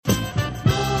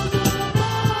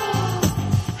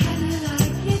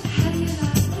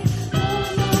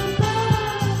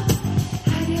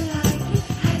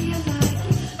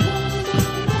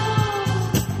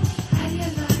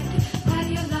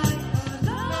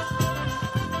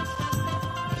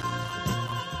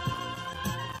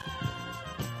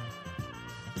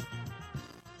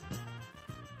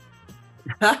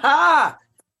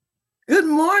Good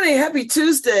morning. Happy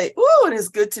Tuesday. Oh, it is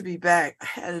good to be back. I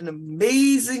had an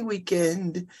amazing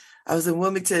weekend. I was in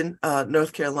Wilmington,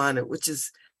 North Carolina, which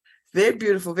is very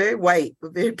beautiful, very white,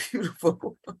 but very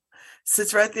beautiful.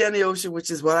 Sits right there on the ocean, which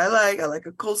is what I like. I like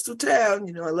a coastal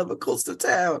town. I love a coastal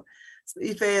town. So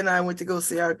Ife and I went to go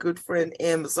see our good friend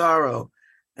Ann Mazzaro,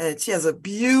 and she has a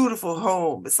beautiful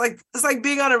home. It's like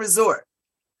being on a resort.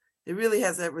 It really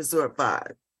has that resort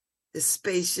vibe. It's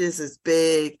spacious, it's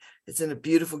big, it's in a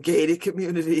beautiful gated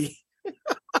community.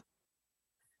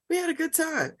 We had a good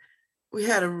time. We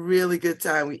had a really good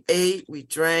time. We ate, we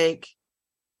drank,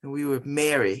 and we were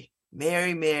merry,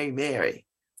 merry, merry, merry.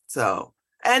 So,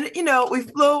 and we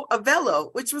flew a velo,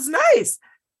 which was nice.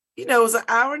 It was an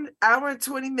hour and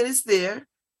 20 minutes there.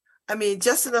 I mean,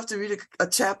 just enough to read a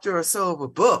chapter or so of a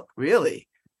book, really.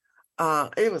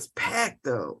 It was packed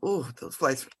though. Oh, those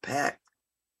flights were packed.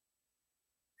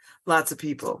 Lots of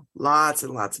people, lots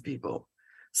and lots of people.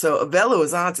 So Avelo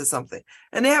is onto something.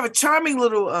 And they have a charming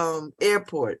little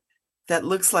airport that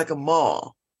looks like a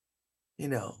mall.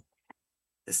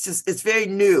 It's very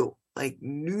new, like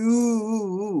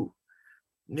new.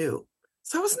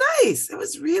 So it was nice. It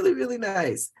was really, really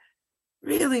nice.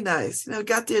 Really nice.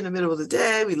 Got there in the middle of the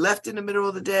day. We left in the middle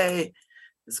of the day. It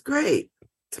was great.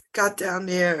 Got down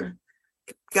there,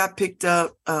 got picked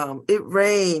up. It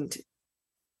rained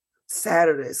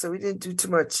Saturday, so we didn't do too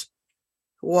much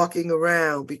walking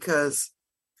around because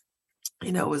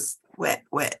it was wet.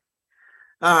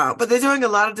 But they're doing a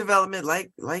lot of development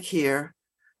like here.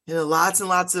 Lots and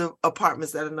lots of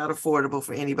apartments that are not affordable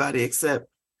for anybody except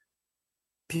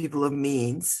people of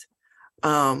means.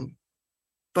 But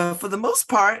for the most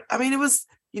part, I mean, it was,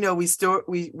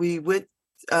 we went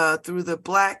through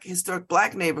the historic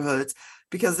Black neighborhoods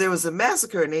because there was a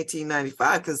massacre in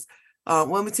 1895 because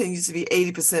Wilmington used to be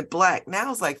 80% Black.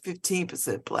 Now it's like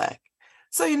 15% Black.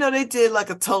 So, they did like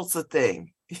a Tulsa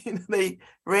thing. They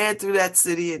ran through that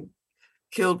city and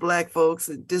killed Black folks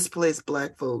and displaced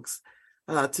Black folks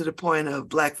to the point of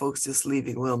Black folks just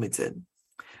leaving Wilmington.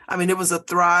 I mean, it was a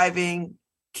thriving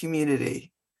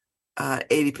community,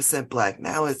 80% Black.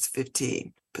 Now it's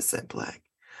 15% Black.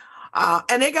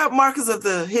 And they got markers of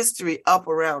the history up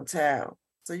around town.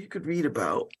 So you could read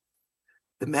about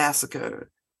the massacre,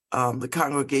 the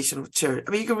Congregational Church.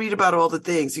 I mean, you can read about all the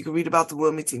things. You can read about the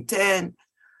Wilmington 10,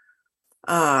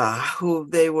 who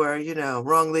they were,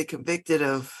 wrongly convicted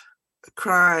of a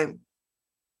crime.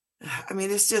 I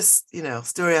mean, it's just,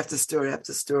 story after story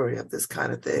after story of this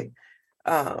kind of thing.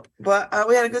 But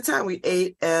we had a good time. We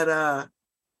ate at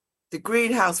the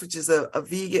Greenhouse, which is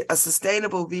a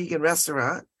sustainable vegan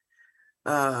restaurant.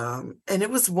 And it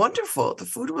was wonderful. The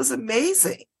food was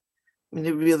amazing. I mean,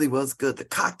 it really was good. The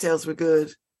cocktails were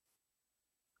good.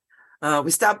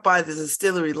 We stopped by the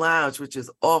Distillery Lounge, which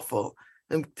is awful.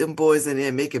 Them boys in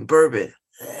there making bourbon.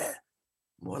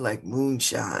 More like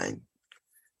moonshine.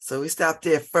 So we stopped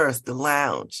there first, the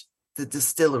lounge, the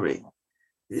distillery.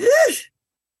 I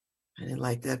didn't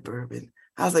like that bourbon.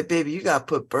 I was like, baby, you got to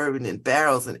put bourbon in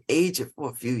barrels and age it for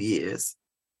a few years.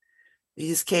 You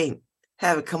just can't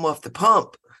have it come off the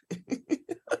pump. It's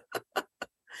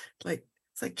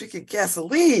like drinking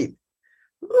gasoline.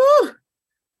 Woo!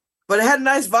 But it had a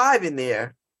nice vibe in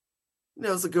there. It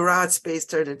was a garage space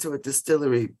turned into a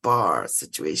distillery bar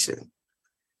situation.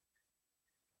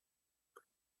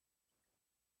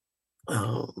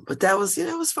 But that was,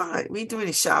 it was fine. We didn't do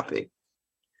any shopping.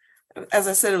 As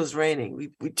I said, it was raining.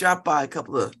 We drove by a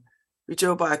couple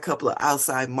of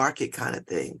outside market kind of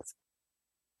things.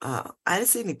 I didn't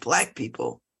see any Black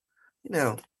people.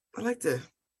 I like to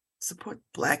support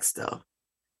Black stuff.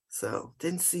 So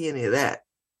didn't see any of that.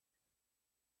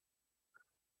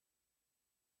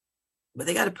 But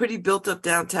they got a pretty built up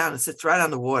downtown. It sits right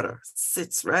on the water.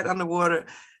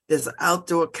 There's an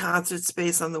outdoor concert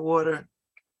space on the water.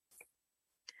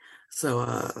 So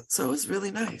it was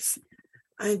really nice.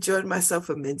 I enjoyed myself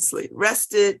immensely.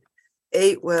 Rested,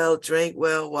 ate well, drank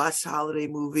well, watched holiday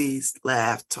movies,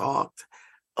 laughed, talked,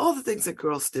 all the things that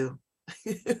girls do.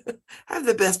 Have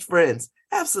the best friends.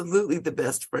 Absolutely the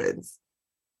best friends.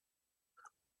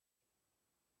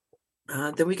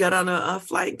 Then we got on a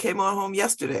flight and came on home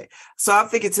yesterday. So I'm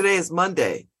thinking today is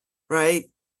Monday, right?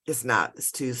 It's not.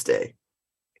 It's Tuesday.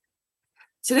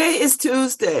 Today is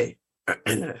Tuesday.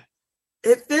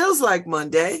 It feels like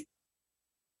Monday,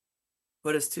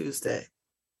 but it's Tuesday.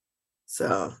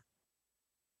 So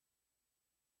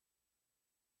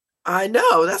I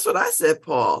know. That's what I said,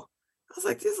 Paul. I was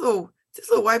like, this little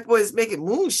white boy is making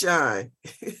moonshine.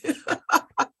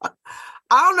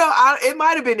 I don't know. It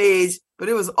might have been age, but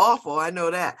it was awful. I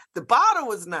know that. The bottle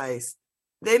was nice.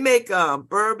 They make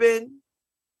bourbon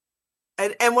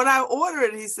And when I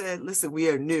ordered it, he said, listen, we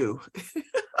are new. And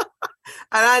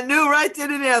I knew right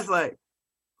then and there, I was like,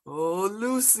 oh,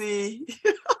 Lucy,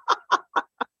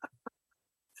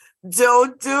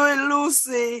 don't do it,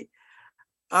 Lucy.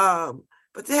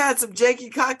 But they had some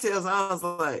janky cocktails. And I was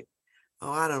like,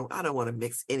 oh, I don't want to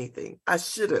mix anything. I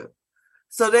should have.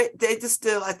 So they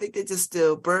distill, I think they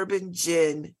distill bourbon and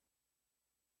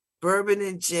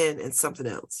gin, and something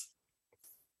else.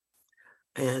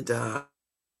 And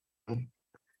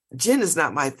gin is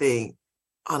not my thing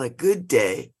on a good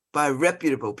day by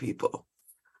reputable people.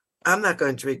 I'm not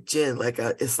going to drink gin like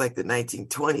it's like the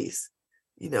 1920s,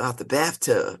 out the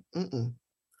bathtub.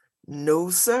 No,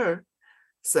 sir.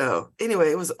 So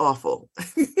anyway, it was awful.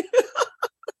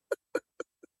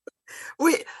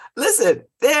 Listen,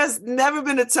 there's never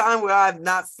been a time where I've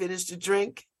not finished a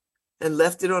drink and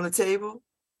left it on the table.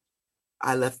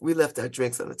 We left our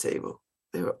drinks on the table.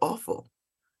 They were awful.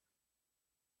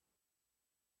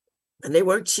 And they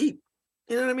weren't cheap.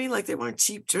 You know what I mean? Like they weren't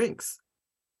cheap drinks.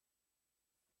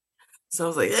 So I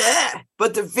was like, yeah.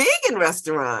 But the vegan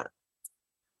restaurant,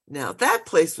 now that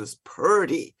place was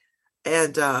pretty.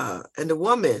 And the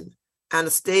woman,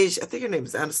 Anastasia, I think her name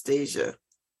is Anastasia.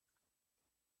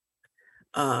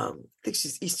 I think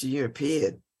she's Eastern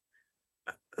European.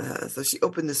 So she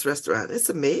opened this restaurant. It's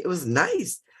amazing. It was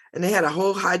nice. And they had a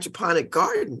whole hydroponic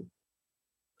garden.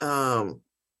 That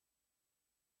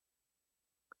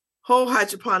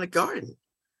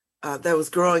was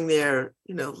growing their,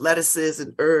 lettuces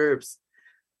and herbs.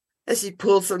 And she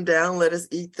pulled some down, let us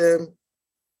eat them.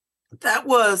 That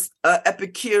was an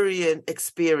Epicurean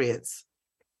experience.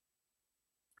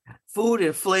 Food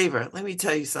and flavor. Let me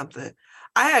tell you something.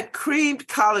 I had creamed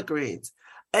collard greens.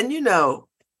 And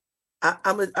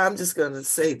I'm just gonna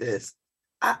say this.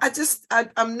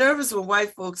 I'm nervous when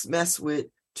white folks mess with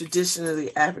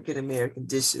traditionally African American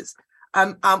dishes.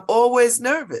 I'm always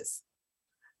nervous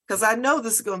because I know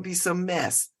this is gonna be some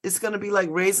mess. It's gonna be like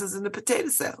raisins in the potato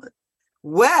salad.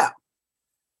 Well,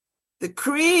 the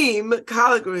cream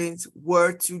collard greens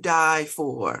were to die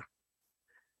for.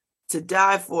 To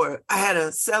die for. I had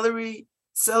a celery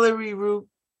root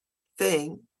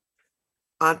thing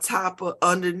on top of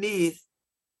underneath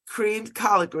creamed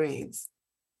collard greens.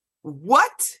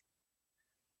 What?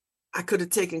 I could have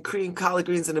taken creamed collard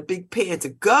greens in a big pan to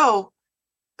go.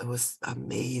 It was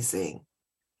amazing.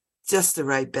 Just the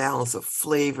right balance of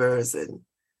flavors and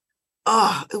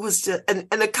it was just and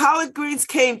the collard greens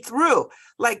came through.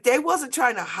 Like they wasn't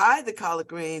trying to hide the collard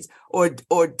greens or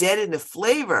deaden the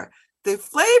flavor. The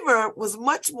flavor was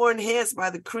much more enhanced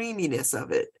by the creaminess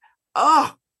of it.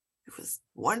 Oh, it was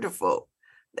wonderful.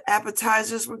 The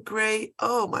appetizers were great.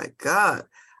 Oh my God.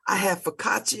 I had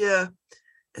focaccia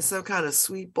and some kind of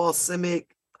sweet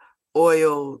balsamic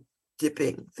oil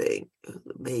dipping thing. It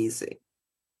was amazing.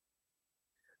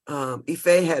 Ife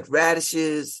had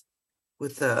radishes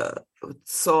with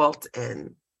salt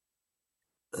and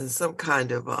some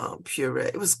kind of puree.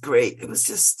 It was great. It was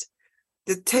just,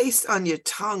 the taste on your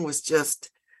tongue was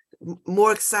just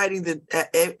more exciting than,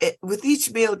 with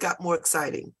each meal it got more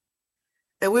exciting.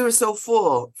 And we were so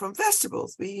full from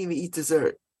vegetables. We didn't even eat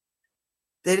dessert.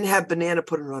 They didn't have banana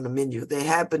pudding on the menu. They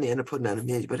had banana pudding on the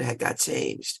menu, but it had got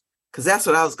changed. Because that's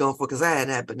what I was going for, because I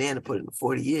hadn't had banana pudding in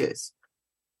 40 years.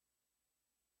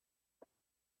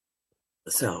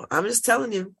 So I'm just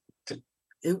telling you,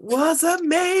 it was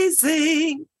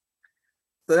amazing.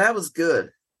 So that was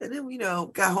good. And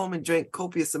then, got home and drank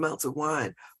copious amounts of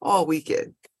wine all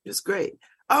weekend. It was great.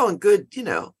 Oh, and good,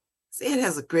 Ann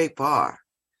has a great bar.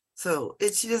 So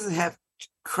she doesn't have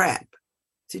crap.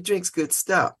 She drinks good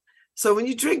stuff. So when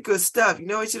you drink good stuff, you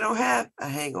know what you don't have? A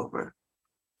hangover.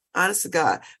 Honest to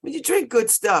God. When you drink good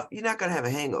stuff, you're not going to have a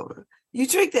hangover. You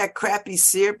drink that crappy,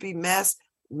 syrupy mess,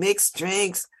 mixed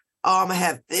drinks. Oh, I'm going to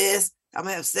have this. I'm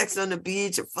going to have sex on the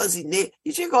beach, a fuzzy knit.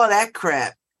 You drink all that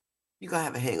crap, you're going to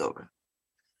have a hangover.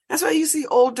 That's why you see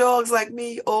old dogs like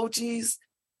me, OGs,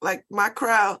 like my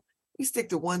crowd, we stick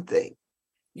to one thing.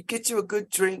 You get you a good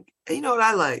drink. And you know what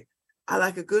I like? I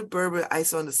like a good bourbon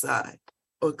ice on the side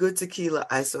or good tequila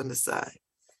ice on the side.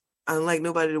 I don't like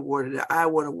nobody to water that. I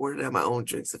want to water down my own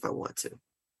drinks if I want to.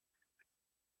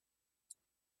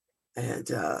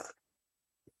 And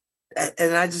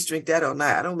I just drink that all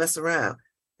night. I don't mess around.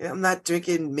 I'm not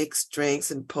drinking mixed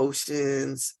drinks and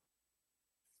potions.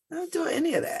 I don't do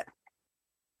any of that.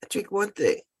 I drink one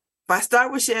thing. If I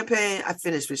start with champagne, I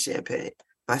finish with champagne.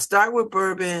 If I start with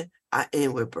bourbon, I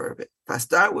end with bourbon. If I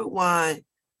start with wine,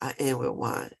 I end with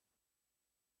wine.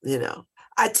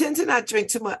 I tend to not drink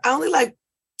too much. I only like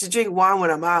to drink wine when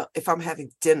I'm out, if I'm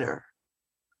having dinner.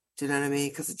 Do you know what I mean?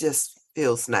 Because it just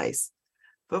feels nice.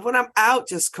 But when I'm out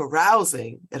just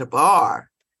carousing at a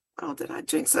bar, oh, then I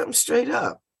drink something straight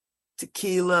up.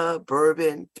 Tequila,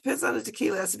 bourbon, depends on the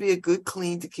tequila. It has to be a good,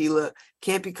 clean tequila.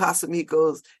 Can't be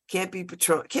Casamigos, can't be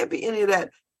Patron, can't be any of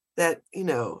that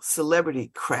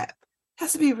celebrity crap. It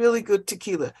has to be really good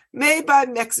tequila, made by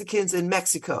Mexicans in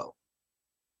Mexico.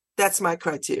 That's my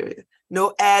criteria.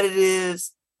 No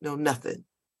additives, no nothing.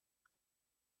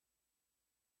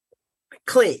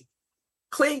 Clean.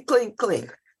 Clean, clean,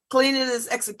 clean. Clean in its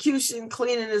execution,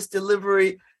 clean in its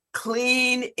delivery,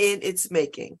 clean in its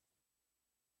making.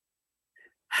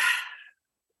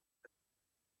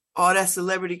 All that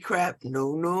celebrity crap,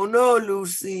 no, no, no,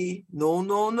 Lucy. No,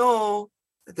 no, no.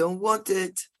 I don't want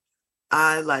it.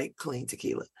 I like clean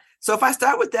tequila. So if I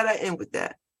start with that, I end with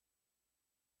that.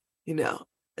 And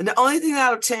the only thing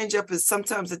that'll change up is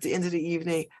sometimes at the end of the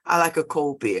evening, I like a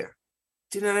cold beer.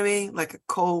 Do you know what I mean? Like a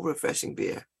cold, refreshing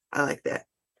beer. I like that.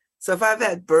 So if I've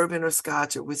had bourbon or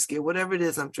scotch or whiskey or whatever it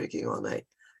is I'm drinking all night,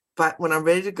 but when I'm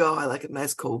ready to go, I like a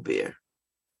nice cold beer,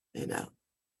 and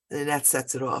then that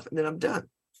sets it off, and then I'm done.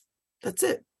 That's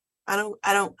it. I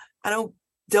don't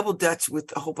double dutch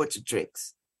with a whole bunch of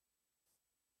drinks.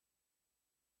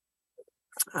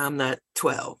 I'm not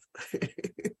 12.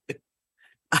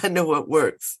 I know what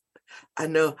works. I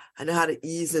know how to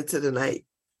ease into the night.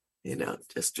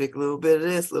 Just drink a little bit of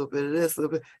this, a little bit of this, a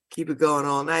little bit, keep it going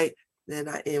all night. Then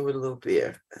I end with a little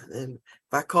beer. And then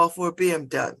if I call for a beer, I'm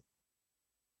done.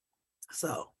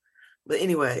 But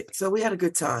anyway, so we had a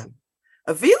good time.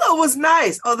 Avila was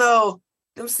nice, although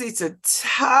them seats are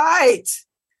tight.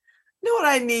 You know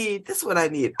what I need? This is what I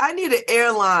need. I need an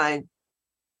airline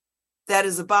that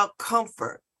is about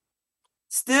comfort.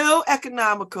 Still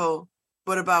economical,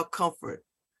 but about comfort.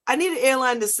 I need an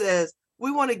airline that says,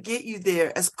 we want to get you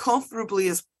there as comfortably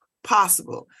as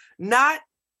possible. Not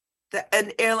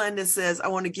an airline that says, I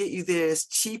want to get you there as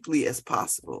cheaply as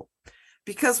possible.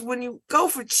 Because when you go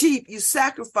for cheap, you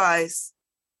sacrifice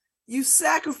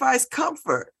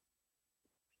comfort.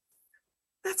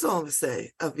 That's all I'm going to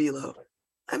say, Avilo.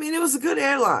 I mean, it was a good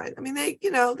airline. I mean, it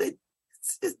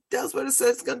does what it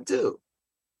says it's going to do.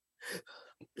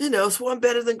 It's one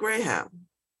better than Greyhound.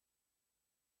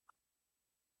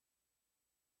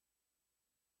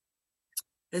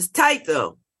 It's tight,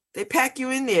 though. They pack you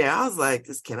in there. I was like,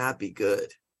 this cannot be good.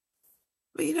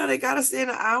 But, they got us in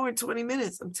an hour and 20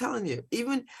 minutes. I'm telling you.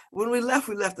 Even when we left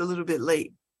a little bit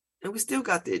late. And we still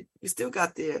got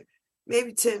there.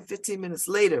 Maybe 10, 15 minutes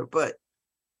later. But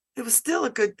it was still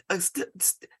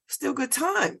still good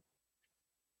time.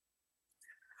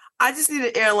 I just need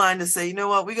an airline to say, you know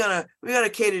what, we're gonna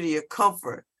cater to your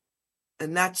comfort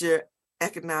and not your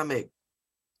economic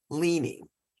leaning.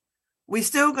 We're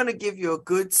still gonna give you a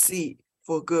good seat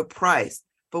for a good price,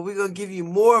 but we're gonna give you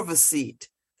more of a seat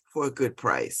for a good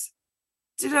price.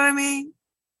 Do you know what I mean?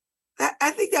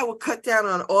 I think that would cut down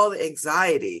on all the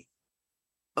anxiety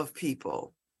of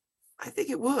people. I think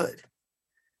it would.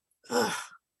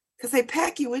 Because they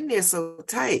pack you in there so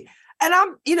tight. And I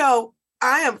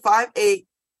am 5'8",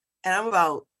 and I'm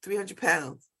about 300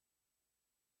 pounds.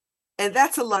 And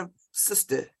that's a lot,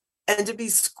 sister. And to be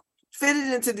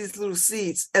fitted into these little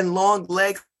seats and long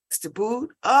legs to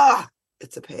boot,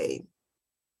 it's a pain.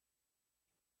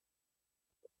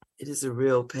 It is a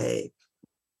real pain.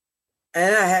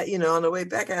 And I had, on the way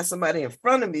back, I had somebody in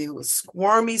front of me who was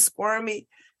squirmy.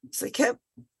 So he kept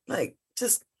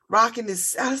just rocking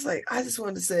this. I was like, I just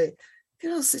wanted to say,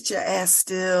 sit your ass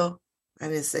still. I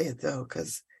didn't say it though,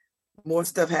 because more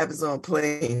stuff happens on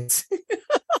planes.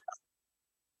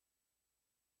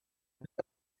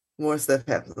 More stuff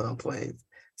happens on planes.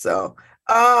 So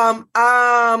I'm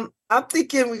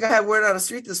thinking we're gonna have word on the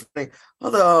street this morning.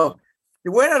 Although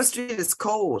the word on the street is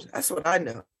cold. That's what I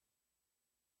know.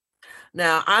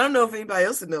 Now, I don't know if anybody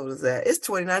else noticed that. It's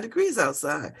 29 degrees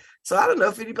outside. So I don't know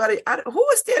if anybody, who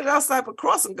is standing outside for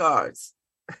crossing guards?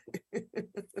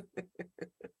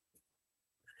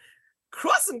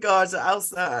 Crossing guards are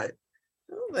outside.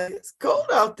 I'm like, it's cold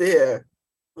out there.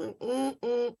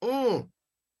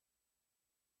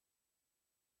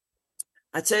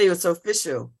 I tell you, it's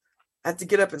official. I have to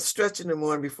get up and stretch in the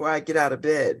morning before I get out of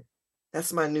bed.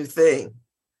 That's my new thing.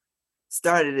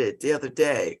 Started it the other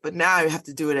day, but now I have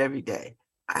to do it every day.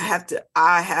 I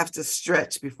have to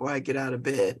stretch before I get out of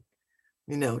bed.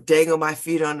 Dangle my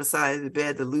feet on the side of the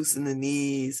bed to loosen the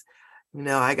knees.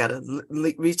 I got to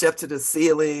reach up to the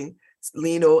ceiling,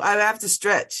 lean over. I have to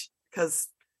stretch because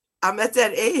I'm at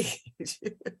that age.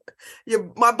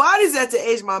 My body's at the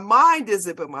age, my mind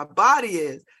isn't, but my body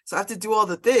is. So I have to do all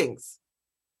the things.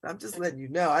 I'm just letting you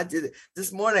know. I did it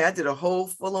this morning. I did a whole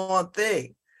full-on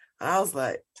thing. And I was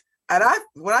like, And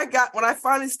when I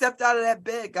finally stepped out of that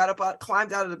bed,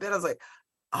 climbed out of the bed, I was like,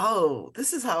 oh,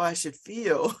 this is how I should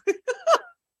feel.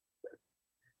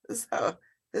 this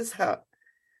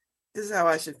is how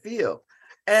I should feel.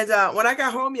 And when I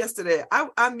got home yesterday,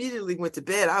 I immediately went to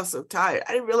bed. I was so tired.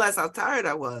 I didn't realize how tired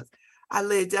I was. I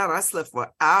laid down. I slept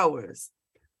for hours,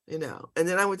 and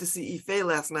then I went to see Ife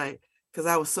last night because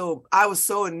I was so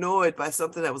annoyed by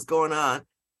something that was going on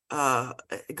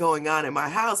in my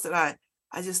house that I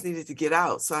just needed to get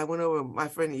out. So I went over to my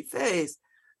friend Ife's,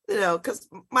 because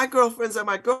my girlfriends are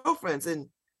my girlfriends, and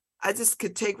I just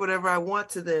could take whatever I want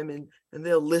to them, and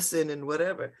they'll listen and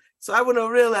whatever. So I went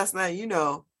over there last night,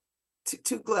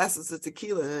 two glasses of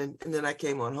tequila, and then I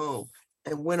came on home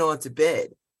and went on to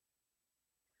bed.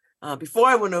 Before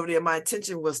I went over there, my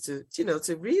intention was to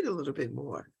read a little bit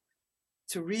more.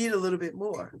 But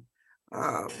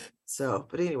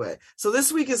anyway, so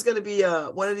this week is going to be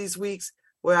one of these weeks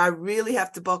where I really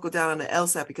have to buckle down on the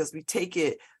LSAT, because we take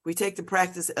the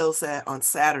practice LSAT on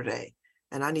Saturday,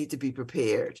 and I need to be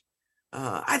prepared.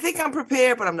 I think I'm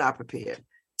prepared, but I'm not prepared.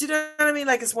 Do you know what I mean?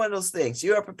 Like, it's one of those things.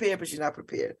 You are prepared, but you're not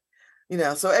prepared.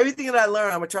 So everything that I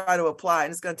learn, I'm going to try to apply,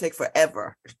 and it's going to take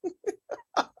forever.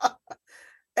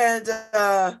 And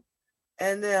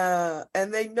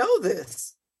they know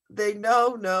this. They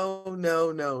know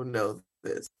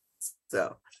this.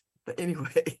 So, but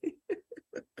anyway,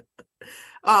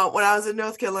 when I was in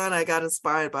North Carolina, I got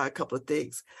inspired by a couple of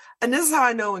things. And this is how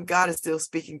I know when God is still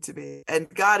speaking to me. And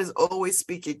God is always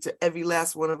speaking to every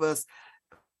last one of us.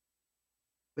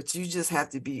 But you just have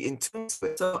to be in tune with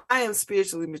it. So I am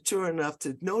spiritually mature enough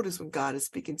to notice when God is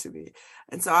speaking to me.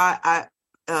 And so I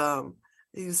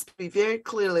he speak very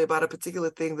clearly about a particular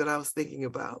thing that I was thinking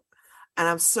about. And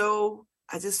I'm still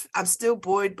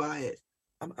buoyed by it.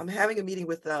 I'm having a meeting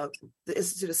with the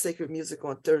Institute of Sacred Music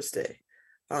on Thursday,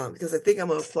 because I think I'm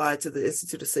going to apply to the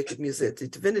Institute of Sacred Music at the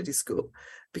Divinity School,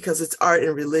 because it's art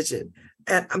and religion.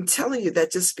 And I'm telling you,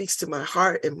 that just speaks to my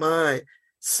heart and mind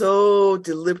so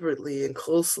deliberately and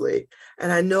closely.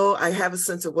 And I know I have a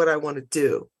sense of what I want to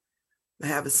do. I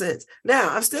have a sense. Now,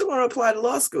 I'm still going to apply to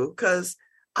law school because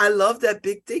I love that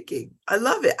big thinking. I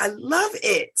love it. I love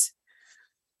it.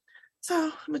 So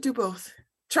I'm going to do both.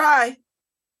 Try.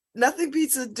 Nothing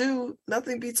beats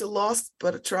a loss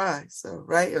but a try. So,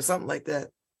 right? Or something like that.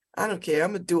 I don't care.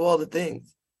 I'm going to do all the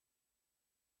things.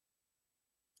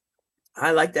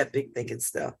 I like that big thinking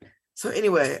stuff. So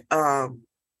anyway, and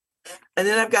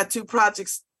then I've got 2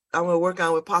 projects I'm going to work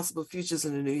on with possible futures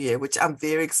in the new year, which I'm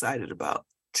very excited about.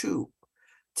 Two.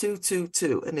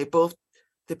 And they both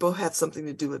have something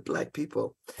to do with Black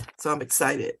people. So I'm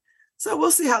excited. So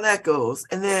we'll see how that goes.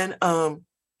 And then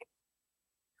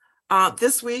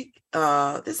this week,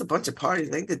 there's a bunch of parties.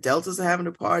 I think the Deltas are having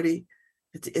a party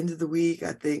at the end of the week.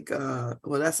 I think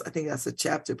that's a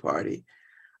chapter party.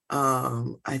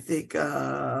 There's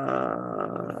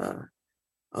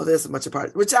a bunch of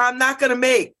parties, which I'm not going to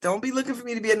make. Don't be looking for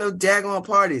me to be at no daggone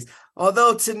parties.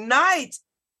 Although tonight,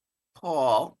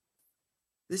 Paul,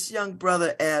 this young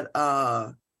brother at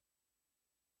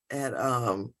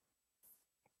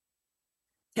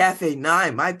Cafe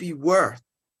 9 might be worth,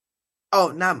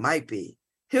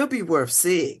 he'll be worth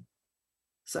seeing.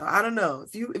 So I don't know.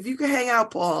 If you can hang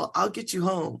out, Paul, I'll get you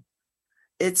home.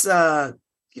 It's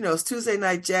it's Tuesday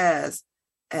night jazz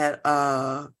at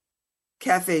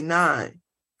Cafe 9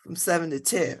 from 7 to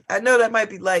 10. I know that might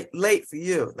be late for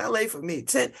you. Not late for me.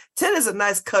 10 is a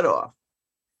nice cutoff.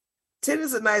 10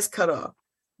 is a nice cutoff.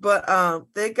 But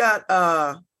they got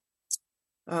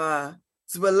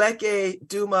Zweleke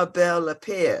Duma Bell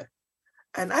Lapierre.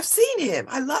 And I've seen him.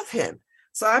 I love him.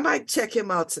 So I might check him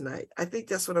out tonight. I think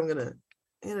that's what I'm gonna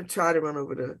try to run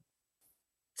over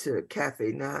to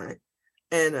Cafe 9.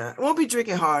 And I won't be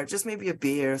drinking hard, just maybe a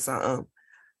beer or something.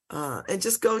 And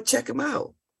just go check him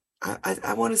out.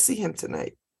 I want to see him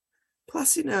tonight.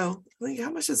 Plus, how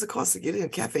much does it cost to get in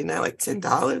Cafe 9? Like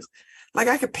 $10? Like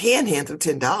I could panhandle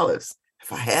 $10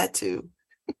 if I had to.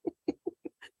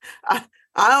 I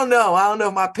don't know. I don't know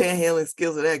if my panhandling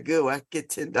skills are that good where I could get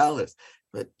 $10.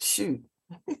 But shoot.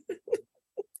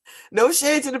 No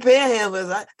shade to the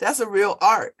panhandlers. That's a real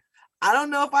art. I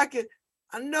don't know if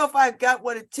I've got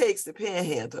what it takes to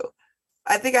panhandle.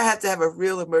 I think I have to have a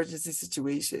real emergency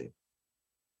situation.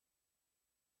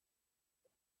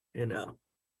 I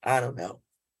don't know.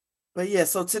 But yeah,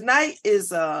 so tonight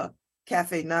is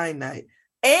Cafe 9 night.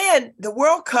 And the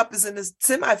World Cup is in the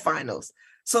semifinals.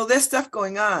 So there's stuff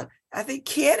going on. I think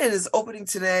Canada is opening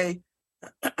today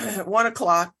at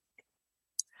 1:00.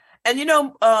 And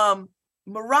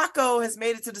Morocco has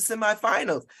made it to the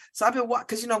semifinals. So I've been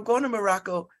because I'm going to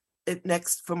Morocco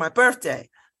next for my birthday.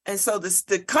 And so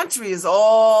the country is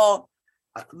all,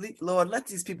 Lord, let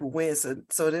these people win so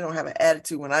they don't have an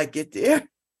attitude when I get there.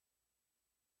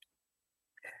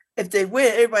 If they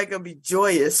win, everybody gonna be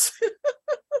joyous.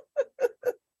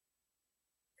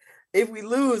 If we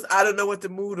lose, I don't know what the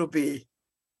mood will be.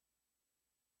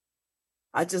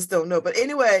 I just don't know. But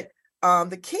anyway,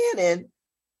 the Canon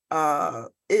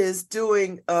is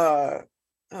doing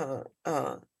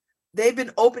they've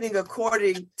been opening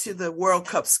according to the World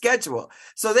Cup schedule.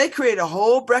 So they create a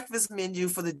whole breakfast menu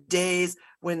for the days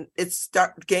when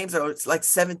games are, it's like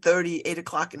 7:30, 8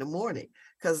 o'clock in the morning,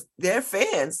 because their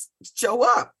fans show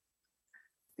up.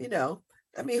 You know,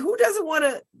 I mean, who doesn't want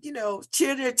to,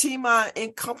 cheer their team on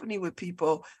in company with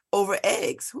people over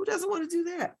eggs? Who doesn't want to do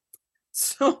that?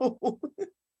 So,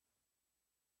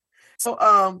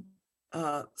 so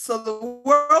the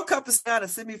World Cup is now the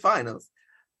semifinals.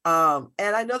 And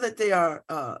I know that they got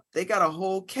a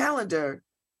whole calendar.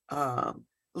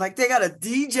 Like they got a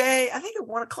DJ, I think at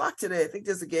 1 o'clock today. I think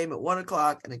there's a game at 1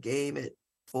 o'clock and a game at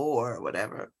 4 or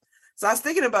whatever. So I was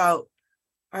thinking about,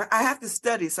 I have to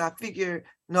study. So I figure,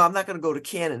 no, I'm not going to go to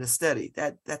Canton to study.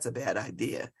 That's a bad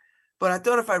idea. But I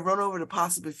thought if I run over to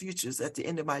Possible Futures at the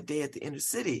end of my day at the inner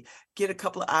city, get a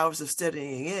couple of hours of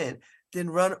studying in, then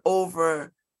run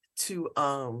over to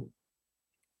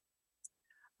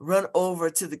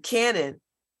the Cannon,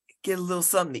 get a little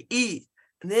something to eat,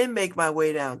 and then make my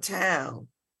way downtown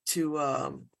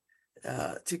to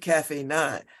Cafe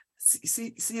 9.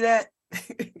 See that?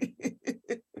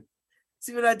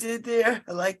 See what I did there?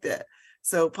 I like that.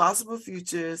 So Possible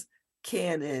Futures,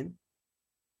 Cannon,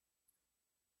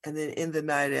 and then in the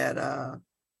night at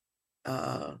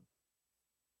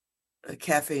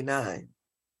Cafe 9.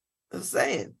 I'm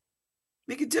saying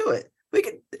we could do it.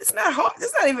 It's not hard.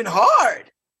 It's not even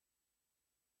hard.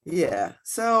 Yeah.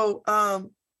 So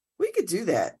we could do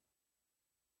that.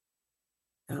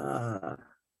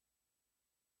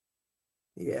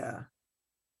 Yeah.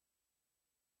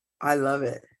 I love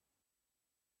it.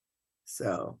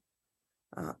 So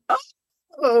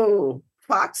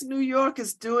Fox New York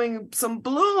is doing some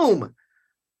Bloom.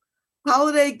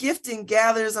 Holiday gifting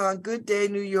gathers on Good Day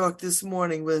New York this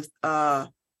morning with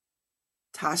Tashanea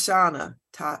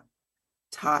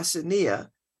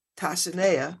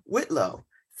Whitlow,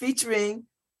 featuring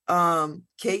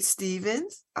Kate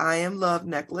Stevens, I Am Love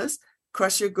Necklace,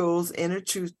 Crush Your Goals, Inner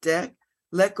Truth Deck,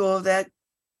 Let Go of That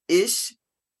Ish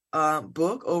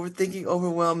book, Overthinking,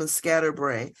 Overwhelm, and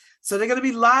Scatterbrain. So they're going to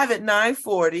be live at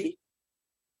 9:40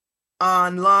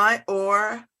 online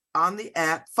or on the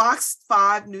app, Fox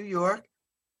 5 New York,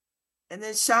 and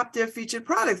then shop their featured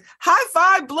products. High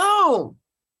five, Bloom!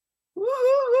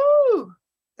 Woo-hoo-hoo!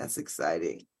 That's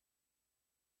exciting.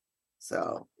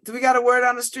 So, do we got a word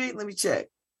on the street? Let me check.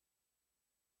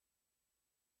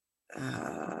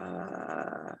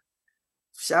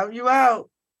 Shout you out.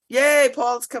 Yay,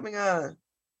 Paul's coming on.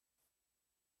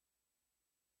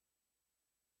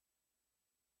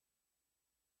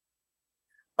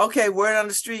 Okay, word on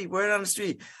the street.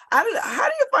 How do you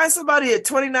find somebody at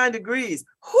 29 degrees?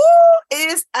 Who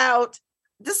is out?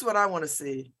 This is what I want to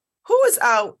see. Who is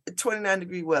out at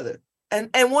 29-degree weather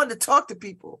and wanting to talk to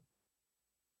people?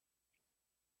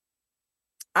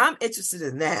 I'm interested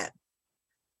in that.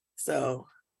 So,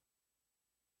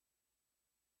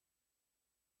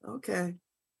 okay.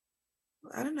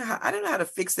 I don't know how to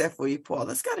fix that for you, Paul.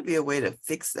 There's got to be a way to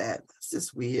fix that. That's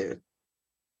just weird.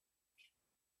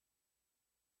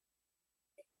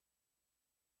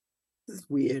 This is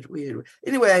weird.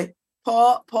 Anyway,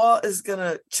 Paul is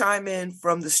gonna chime in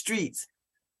from the streets.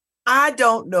 I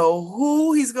don't know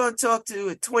who he's gonna talk to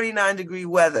at 29-degree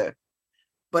weather,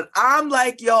 but I'm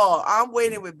like y'all. I'm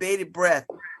waiting with bated breath.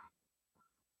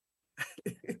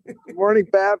 Good morning,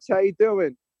 Babz. How you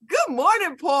doing? Good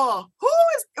morning, Paul. Who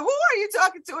are you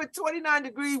talking to at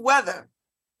 29-degree weather?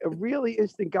 A really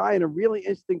interesting guy in a really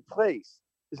interesting place.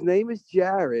 His name is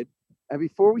Jared. And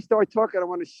before we start talking, I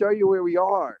want to show you where we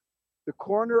are. The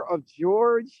corner of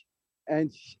George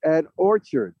and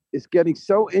Orchard is getting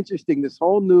so interesting. This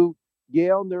whole new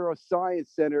Yale Neuroscience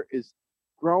Center is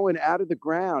growing out of the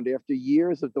ground after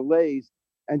years of delays.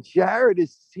 And Jared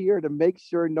is here to make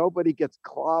sure nobody gets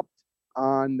clopped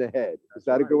on the head. Is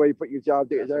that right? A good way to put your job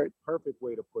there? That's a perfect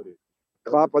way to put it.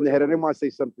 Clop on the head. I didn't want to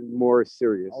say something more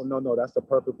serious. Oh, no, that's the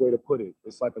perfect way to put it.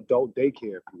 It's like adult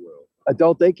daycare, if you will.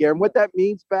 Adult daycare. And what that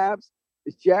means, Babz,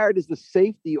 is Jared is the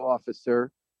safety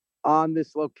officer on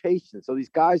this location. So these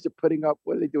guys are putting up,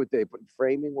 what do they do with they putting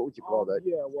framing? What would you call that?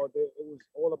 Yeah, well, it was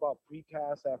all about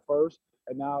precast at first,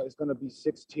 and now it's going to be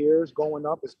 6 tiers going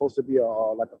up. It's supposed to be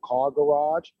like a car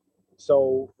garage.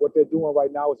 So what they're doing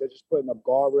right now is they're just putting up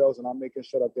guardrails, and I'm making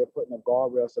sure that they're putting up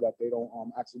guardrails so that they don't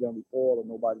accidentally fall or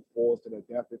nobody falls to their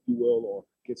death, if you will, or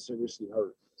get seriously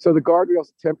hurt. So the guardrails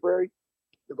are temporary?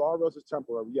 The guardrails is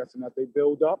temporary, yes, and as they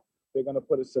build up, they're gonna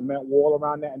put a cement wall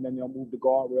around that, and then they'll move the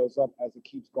guardrails up as it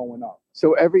keeps going up.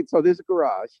 So there's a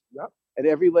garage. Yep. And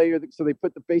every layer, so they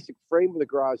put the basic frame of the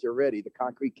garage already, the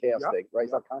concrete casting, right?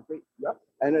 It's not concrete? Yep.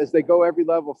 And as they go every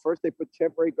level, first they put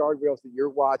temporary guardrails that you're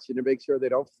watching to make sure they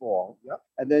don't fall. Yep.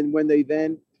 And then when they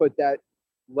then put that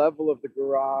level of the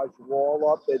garage wall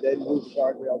up, they then move the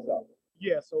guardrails up.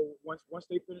 Yeah, so once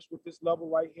they finish with this level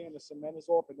right here and the cement is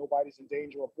off and nobody's in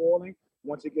danger of falling,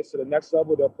 once it gets to the next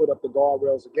level, they'll put up the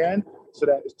guardrails again so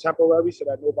that it's temporary, so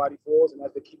that nobody falls. And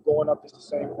as they keep going up, it's the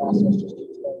same process, just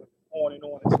keeps going on and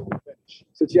on until we finish.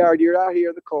 So Jared, you're out here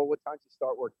in the cold. What time do you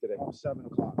start work today? 7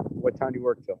 o'clock. What time do you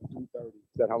work till? 2:30. Is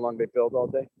that how long they build all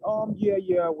day?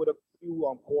 Yeah, with a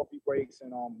few coffee breaks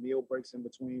and meal breaks in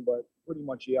between, but pretty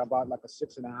much about like a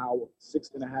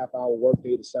 6.5 hour work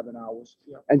day to 7 hours.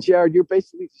 Yeah. And Jared, you're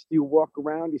basically just, you walk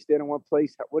around, you stand in one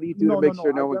place. What do you do to make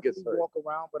sure no one gets hurt? I walk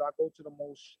around, but I go to the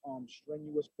most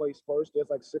strenuous place first. There's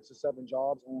like 6 or 7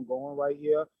 jobs ongoing right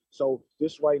here. So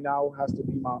this right now has to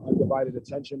be my undivided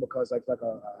attention because like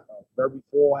a very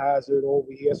fall hazard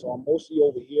over here. So I'm mostly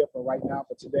over here for right now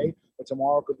for today, but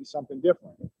tomorrow could be something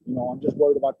different. I'm just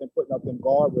worried about them putting up them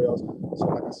guardrails. So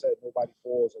like I said, nobody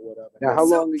falls or whatever. Now, how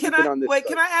long have you been on this site?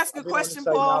 Can I ask a question,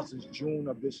 Paul? Paul? Now since June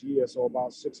of this year, so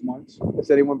about 6 months.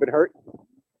 Has anyone been hurt?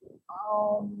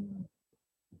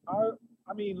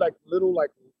 I mean, like little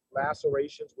like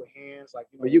lacerations with hands, like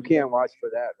But you can't watch for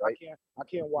that, right? I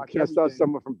can't watch. You can't stop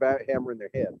someone from hammering their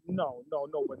head. No,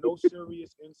 but no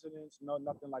serious incidents,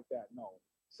 nothing like that. No.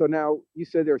 So now you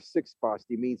said there are 6 spots.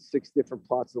 Do you mean 6 different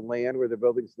plots of land where the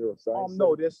buildings are assigned?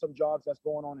 No, there's some jobs that's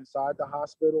going on inside the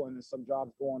hospital, and there's some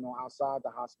jobs going on outside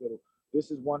the hospital. This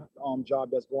is one job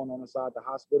that's going on inside the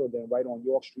hospital. Then right on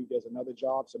York Street, there's another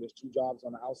job. So there's 2 jobs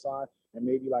on the outside, and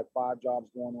maybe like 5 jobs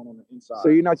going on the inside. So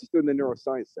you're not just doing the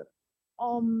neuroscience center?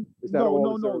 No.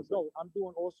 I'm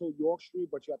doing also York Street,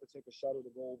 but you have to take a shuttle to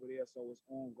go over there, so it's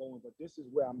ongoing. But this is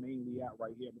where I'm mainly at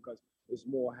right here because it's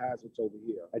more hazards over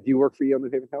here. Do you work for New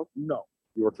Haven Health? No.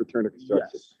 You work for Turner Construction?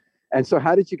 Yes. And so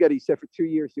how did you get it? You said for 2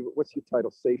 years, what's your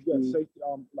title? Safety? Yeah, safety,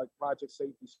 like project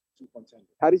safety superintendent.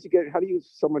 How do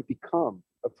someone become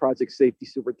a project safety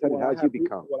superintendent? How did you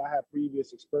become? Well, I had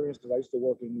previous experience because I used to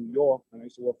work in New York and I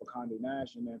used to work for Condé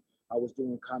Nast, and then I was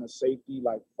doing kind of safety,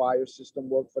 like fire system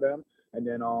work for them. And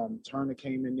then Turner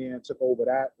came in there and took over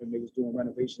that, and they was doing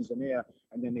renovations in there.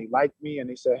 And then they liked me and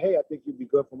they said, hey, I think you'd be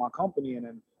good for my company. And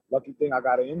then lucky thing, I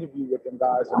got an interview with them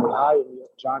guys and they hired me,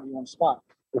 Johnny on the spot.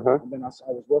 And then I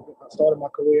started my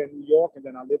career in New York, and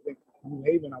then I lived in New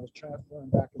Haven. I was transferring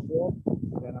back and forth.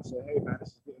 And then I said, hey, man,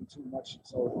 this is getting too much.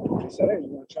 So they said, hey,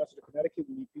 you want to transfer to Connecticut?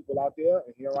 We need people out there.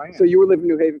 And here I am. So you were living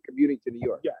in New Haven, commuting to New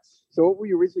York? Yes. So what were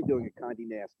you originally doing at Condé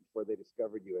Nast before they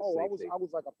discovered you as safety? I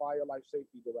was like a fire life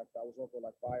safety director. I was working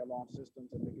like fire alarm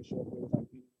systems and making sure if there was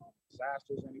like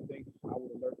disasters or anything, I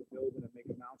would alert the building and make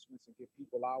announcements and get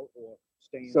people out or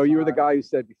stay inside. So you were the guy who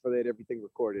said before they had everything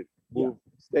recorded, move,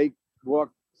 stay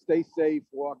safe,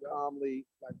 walk calmly.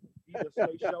 Like either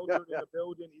stay sheltered in the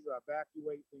building, either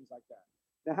evacuate, things like that.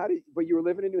 Now, but you were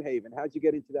living in New Haven. How'd you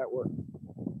get into that work?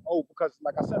 Oh, because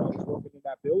like I said, I was working in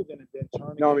that building and then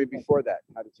turning. No, I mean before that.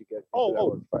 How did you get into that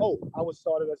work? I was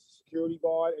started as a security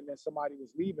guard, and then somebody was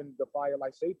leaving the fire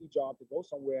life safety job to go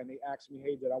somewhere, and they asked me,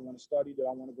 hey, did I want to study? Did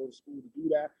I want to go to school to do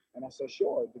that? And I said,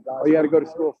 sure. The guy. You had to go to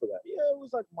school for that? Yeah, it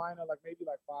was like minor, like maybe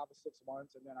like 5 or 6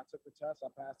 months, and then I took the test.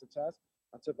 I passed the test.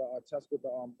 I took a test with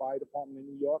the fire department in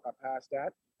New York. I passed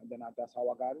that, and then that's how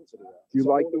I got into there. Do you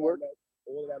like the work?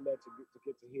 All of that led to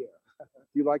get to here.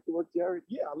 Do you like the work, Jared?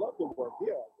 Yeah, I love the work.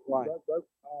 Yeah. Why?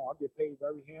 I get paid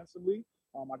very handsomely.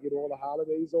 I get all the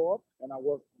holidays off, and I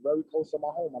work very close to my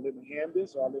home. I live in Hamden,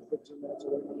 so I live 15 minutes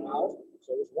away from the house.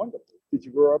 So it's wonderful. Did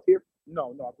you grow up here?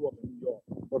 No, I grew up in New York.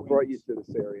 What brought you to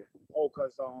this area?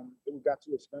 Because it got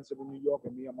too expensive in New York,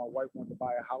 and me and my wife wanted to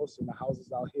buy a house, and the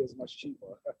houses out here is much cheaper.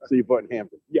 So you bought in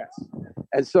Hamden? Yes.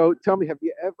 And so tell me, have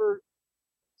you ever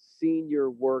seen your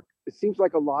work? It seems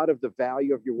like a lot of the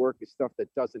value of your work is stuff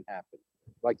that doesn't happen.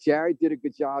 Like Jared did a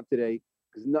good job today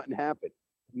because nothing happened.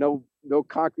 No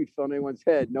concrete fell on anyone's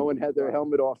head. No one had their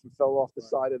helmet off and fell off the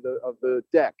side of the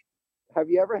deck. Have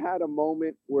you ever had a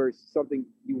moment where something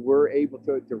you were able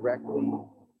to directly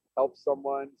help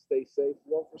someone stay safe?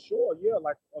 Well, for sure, yeah.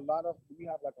 Like we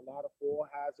have like a lot of fall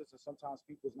hazards, and sometimes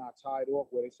people's not tied off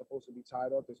where they're supposed to be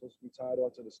tied off. They're supposed to be tied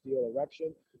off to the steel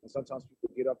erection, and sometimes people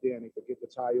get up there and they forget to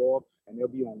tie off, and they'll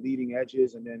be on leading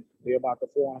edges, and then they're about to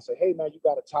fall. And I say, hey man, you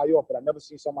got to tie off. But I never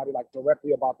see somebody like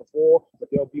directly about to fall, but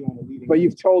they'll be on the leading. But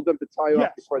you've told them to tie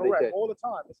off yes, before correct, they did. All the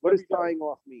time. What does tying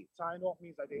off mean? Tying off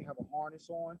means like they have a harness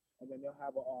on, and then they'll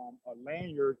have a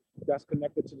lanyard that's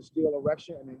connected to the steel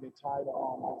erection, and then they tie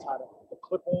the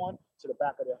clip on to the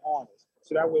back of their harness.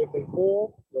 So that way, if they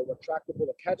fall, the retractable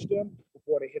will catch them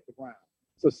before they hit the ground.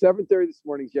 So 7:30 this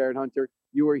morning, Jared Hunter,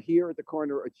 you were here at the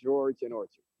corner of George and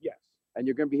Orchard. Yes. And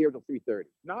you're going to be here till 3:30.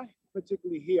 Not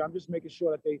particularly here. I'm just making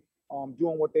sure that they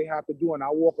doing what they have to do, and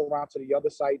I'll walk around to the other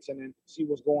sites and then see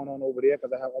what's going on over there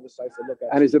because I have other sites to look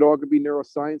at. And is it all going to be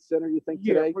neuroscience center, you think,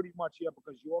 today? Yeah, pretty much, yeah,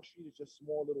 because York Street is just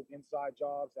small little inside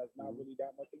jobs that's not really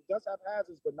that much. It does have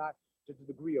hazards, but not to the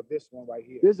degree of this one right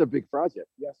here. This is a big project.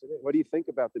 Yes, it is. What do you think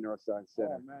about the neuroscience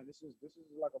center? Oh man, this is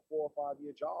like a 4 or 5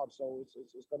 year job, so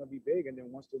it's going to be big. And then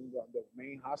once the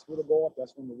main hospital go up,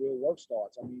 that's when the real work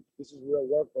starts. I mean, this is real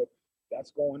work, but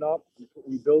that's going up.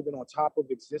 We building on top of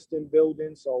existing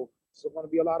buildings, so it's going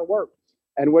to be a lot of work.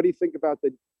 And what do you think about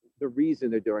the reason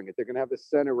they're doing it? They're going to have this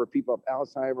center where people have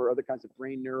Alzheimer, other kinds of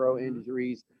brain neuro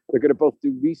injuries. They're going to both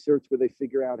do research where they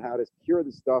figure out how to cure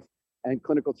the stuff and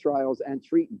clinical trials and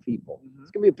treating people.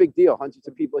 It's going to be a big deal. Hundreds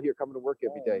of people here coming to work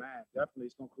every day. Man, definitely.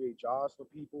 It's going to create jobs for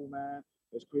people, man.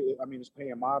 It's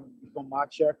paying my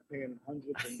check, paying hundreds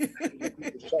and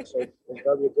people's checks. So it's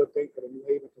very a good thing for the New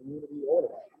Haven community, all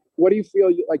of that. What do you feel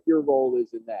like your role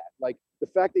is in that? Like the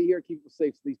fact that you're here keep people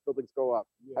safe so these buildings go up.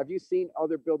 Yeah. Have you seen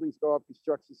other buildings go up,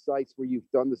 construction sites where you've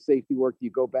done the safety work? Do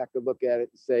you go back and look at it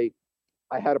and say,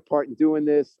 I had a part in doing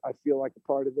this. I feel like a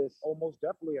part of this. Oh, most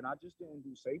definitely. And I just didn't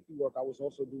do safety work. I was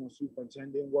also doing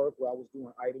superintendent work where I was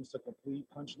doing items to complete,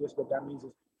 punch list. What that means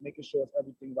is making sure it's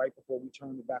everything right before we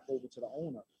turn it back over to the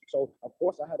owner. So, of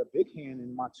course, I had a big hand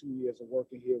in my 2 years of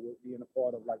working here with being a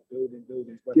part of like building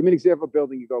buildings. But, give me an example of a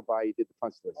building you go by, you did the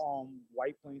punch list.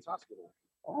 White Plains Hospital.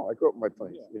 Oh, I grew up in White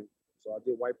Plains. Yeah. So I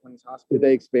did White Plains Hospital. Did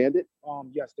they expand it?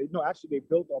 Yes, they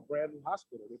built a brand new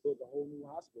hospital. They built a whole new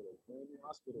hospital,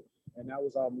 and that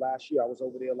was last year. I was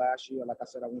over there last year. Like I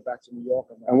said, I went back to New York.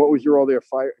 And what was your role there?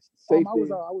 Fire safety.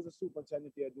 I was a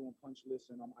superintendent there doing punch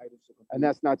lists and items to complete. And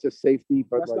that's not just safety,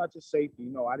 but that's not just safety.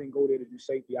 No, I didn't go there to do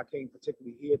safety. I came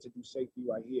particularly here to do safety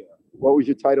right here. What was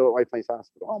your title at White Plains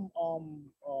Hospital?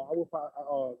 I would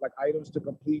probably like items to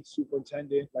complete,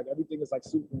 superintendent. Like everything is like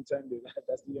superintendent.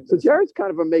 That's the end. So Jared's kind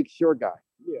of a make sure guy.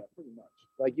 Yeah, pretty much.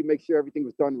 Like you make sure everything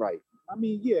was done right. I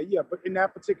mean, yeah, but in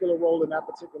that particular role, in that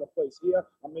particular place here,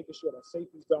 I'm making sure that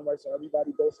safety's done right so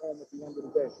everybody goes home at the end of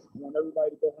the day. You want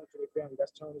everybody to go home to their family.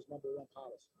 That's Turner's #1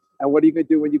 policy. And what are you going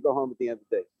to do when you go home at the end of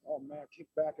the day? Oh, man, kick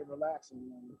back and relax and,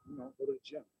 go to the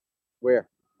gym. Where?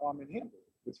 In Hamburg.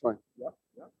 It's fine. Yeah.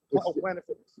 Planet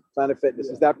Fitness. Planet Fitness.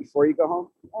 Yeah. Is that before you go home?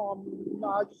 No,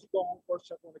 I just go home first,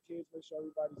 check on the kids, make sure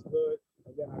everybody's good,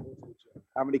 and then I go to the gym.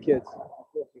 How many kids?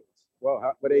 4 kids.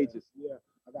 Well, what ages? Yeah,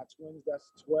 I got twins. That's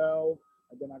 12,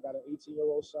 and then I got an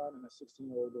 18-year-old son and a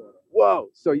 16-year-old daughter. Whoa!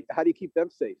 So how do you keep them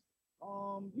safe?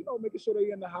 Making sure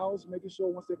they're in the house, making sure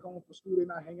once they're coming from school, they're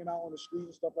not hanging out on the street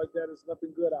and stuff like that. There's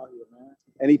nothing good out here, man.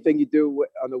 Anything you do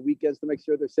on the weekends to make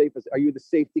sure they're safe? Are you the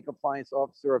safety compliance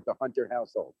officer of the Hunter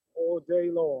household? All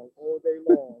day long.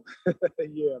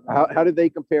 Yeah, man. How do they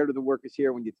compare to the workers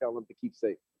here when you tell them to keep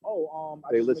safe?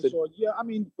 I just listen. Make sure, yeah, I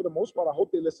mean, for the most part, I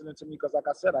hope they're listening to me because, like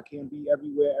I said, I can't be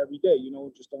everywhere every day.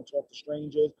 Just don't talk to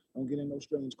strangers. Don't get in no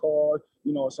strange cars.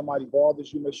 If somebody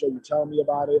bothers you, make sure you tell me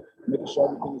about it. Making sure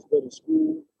everything is good in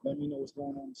school. Let me know what's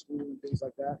going on in school and things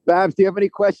like that. Babz, do you have any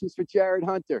questions for Jared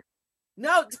Hunter?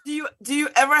 No. Do you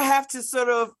ever have to sort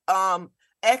of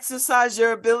exercise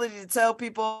your ability to tell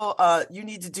people you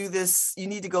need to do this, you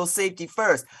need to go safety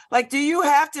first? Like, do you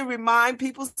have to remind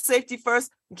people safety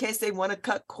first in case they want to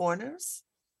cut corners?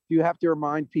 Do you have to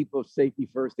remind people of safety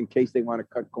first in case they want to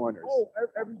cut corners? Oh,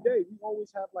 every day. We always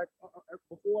have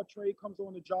before a trade comes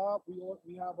on the job,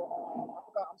 we have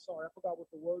I forgot what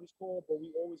the word is called, but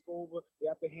we always go over, they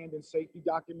have to hand in safety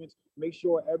documents, make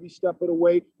sure every step of the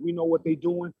way, we know what they're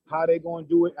doing, how they're going to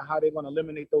do it, and how they're going to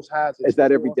eliminate those hazards. Is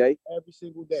that every day? Every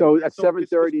single day. So at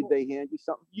 7:30, they hand you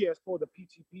something? Yeah, it's called the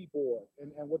PTP board.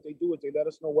 And what they do is they let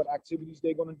us know what activities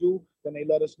they're going to do, then they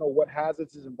let us know what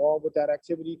hazards is involved with that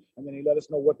activity, and then they let us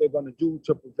know what they're going to do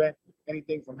to prevent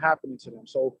anything from happening to them.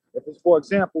 So if it's, for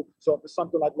example, if it's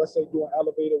something like, let's say, doing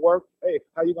elevator work, hey,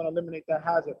 how are you going to eliminate that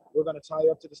hazard? We're going to tie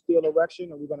up to the steel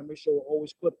erection, and we're going to make sure we're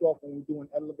always clipped off when we're doing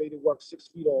elevated work 6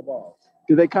 feet or above.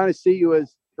 Do they kind of see you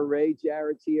as hooray,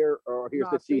 Jared's here, or here's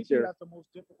the safety, teacher? that's the most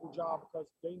difficult job because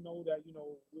they know that,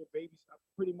 we're babies,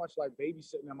 pretty much like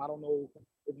babysitting them. I don't know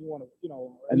if you want to,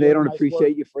 And they don't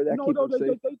appreciate you for that. No,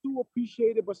 they do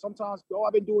appreciate it, but sometimes,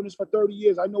 I've been doing this for 30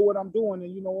 years. I know what I'm doing,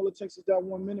 and all it takes is that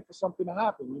 1 minute for something to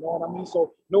happen. You know what I mean?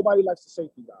 So nobody likes the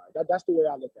safety guy. That's the way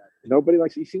I look at it. Nobody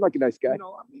likes you. You seem like a nice guy.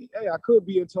 Hey, I could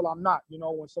be until I'm not.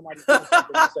 When somebody's doing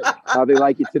something to say. How they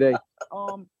like you today?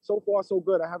 So far so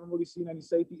good. I haven't really seen any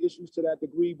safety issues to that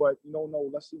degree, but no,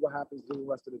 let's see what happens through the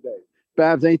rest of the day.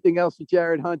 Babz, anything else for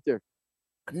Jared Hunter?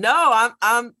 No,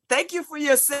 I'm thank you for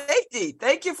your safety.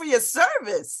 Thank you for your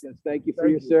service. Yes, thank you for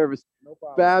your service. No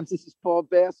problem. Babz, this is Paul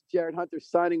Bass, Jared Hunter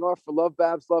signing off for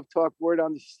LoveBabz, Love Talk, Word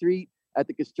on the Street at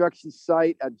the construction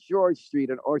site at George Street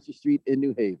and Orchard Street in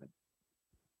New Haven.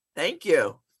 Thank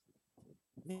you.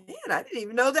 Man, I didn't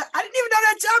even know that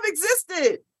job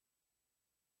existed.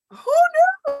 Who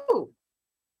knew?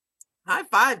 High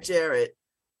five, Jared.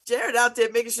 Jared out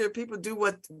there making sure people do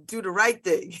the right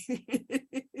thing.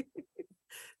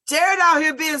 Jared out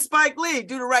here being Spike Lee,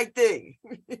 do the right thing.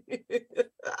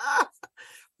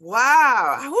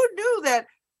 Wow. Who knew that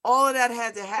all of that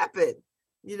had to happen?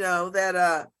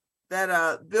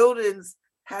 That buildings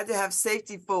had to have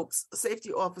safety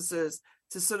officers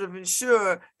to sort of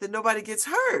ensure that nobody gets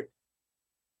hurt.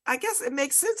 I guess it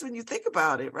makes sense when you think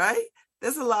about it, right?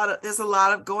 There's a lot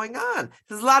of going on.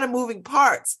 There's a lot of moving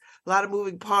parts that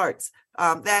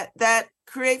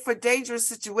create for dangerous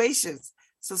situations.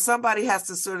 So somebody has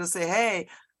to sort of say, hey,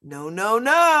 no.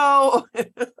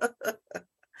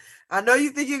 I know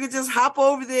you think you can just hop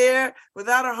over there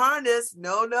without a harness.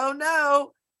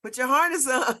 No. Put your harness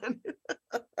on.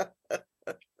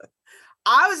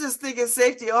 I was just thinking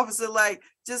safety officer, like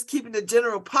just keeping the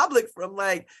general public from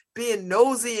like being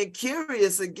nosy and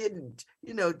curious and getting,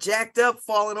 jacked up,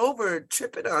 falling over,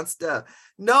 tripping on stuff.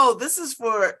 No, this is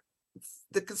for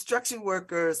the construction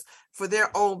workers, for their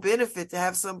own benefit, to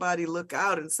have somebody look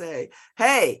out and say,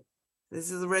 hey,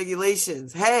 this is the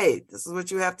regulations. Hey, this is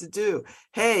what you have to do.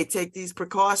 Hey, take these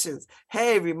precautions.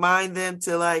 Hey, remind them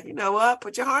to like, you know what,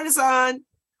 put your harness on.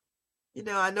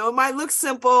 I know it might look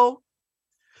simple.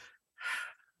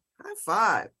 High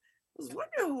five. I was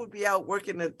wondering who would be out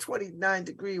working in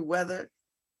 29-degree weather.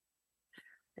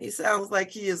 He sounds like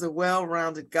he is a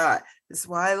well-rounded guy. That's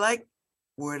why I like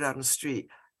Word on the Street.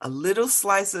 A little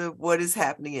slice of what is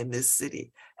happening in this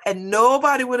city. And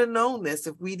nobody would have known this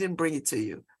if we didn't bring it to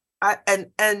you.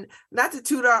 And not to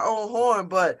toot our own horn,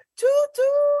 but toot.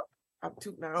 I'm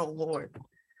tooting our own horn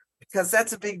because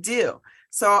that's a big deal.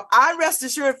 So I rest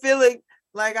assured feeling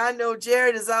like I know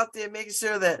Jared is out there making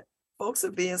sure that folks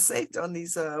are being safe on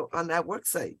these on that work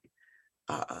site.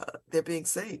 They're being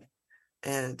safe.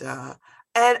 And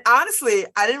honestly,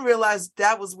 I didn't realize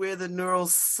that was where the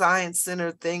neuroscience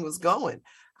center thing was going.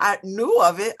 I knew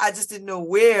of it. I just didn't know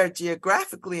where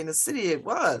geographically in the city it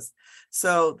was.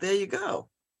 So there you go.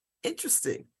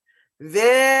 Interesting.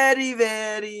 Very,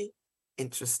 very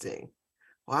interesting.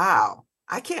 Wow.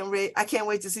 I can't wait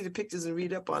to see the pictures and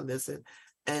read up on this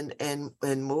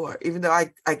and more. Even though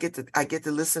I get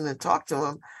to listen and talk to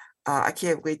him, I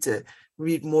can't wait to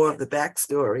read more of the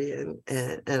backstory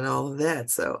and all of that.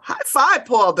 So high five,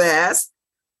 Paul Bass.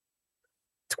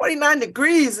 29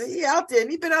 degrees. He out there, and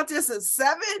he's been out there since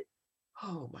 7.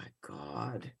 Oh my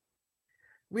God.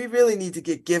 We really need to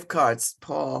get gift cards,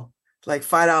 Paul. Like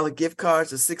 $5 gift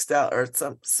cards or $6 or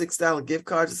some $6 gift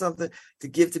cards or something to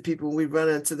give to people when we run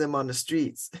into them on the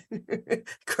streets.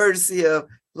 Courtesy of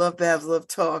LoveBabz, Love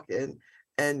Talk and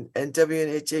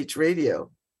WNHH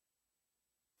Radio.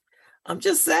 I'm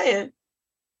just saying,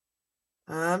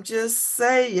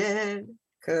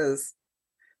 because,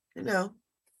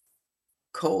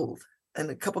 cold and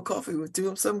a cup of coffee would do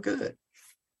them some good.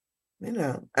 And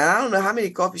I don't know how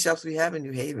many coffee shops we have in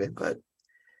New Haven, but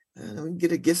we can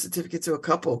get a gift certificate to a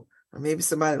couple, or maybe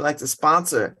somebody would like to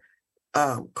sponsor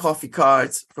coffee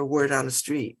cards for Word on the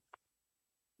Street.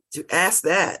 To ask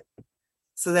that,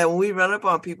 so that when we run up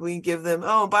on people, we can give them,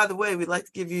 oh, by the way, we'd like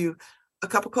to give you a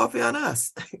cup of coffee on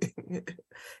us.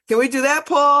 Can we do that,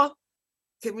 Paul?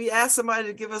 Can we ask somebody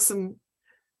to give us some?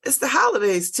 It's the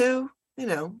holidays too,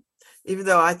 even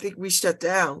though I think we shut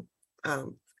down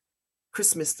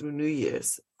Christmas through New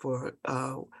Year's for,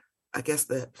 I guess,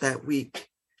 that week,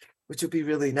 which would be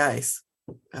really nice.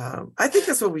 I think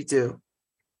that's what we do.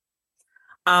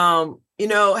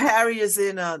 Harry is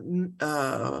in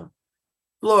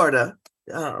Florida,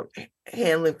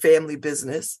 handling family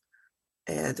business,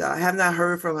 and I have not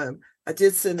heard from him. I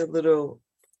did send a little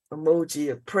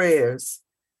emoji of prayers,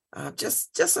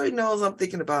 just so he knows I'm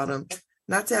thinking about him,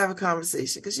 not to have a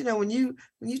conversation. Because, when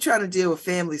you're trying to deal with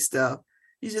family stuff,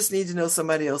 You just need to know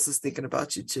somebody else is thinking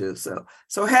about you too.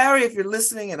 So Harry, if you're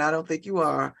listening, and I don't think you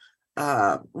are,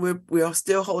 we are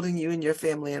still holding you and your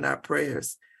family in our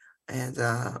prayers, and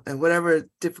whatever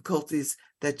difficulties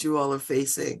that you all are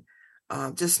facing,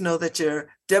 just know that your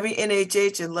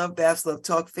WNHH and LoveBabz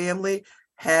LoveTalk family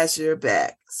has your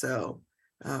back. So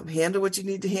handle what you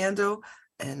need to handle,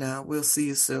 and we'll see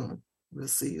you soon. We'll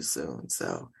see you soon.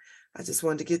 So I just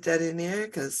wanted to get that in there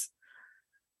because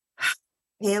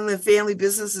handling family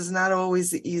business is not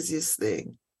always the easiest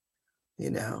thing.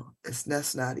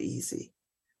 That's not easy.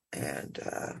 And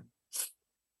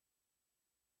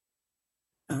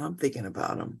I'm thinking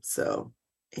about them. So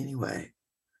anyway,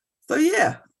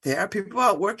 yeah, there are people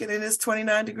out working in this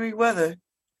 29-degree weather.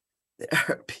 There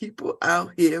are people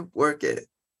out here working.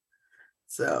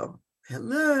 So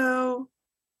hello.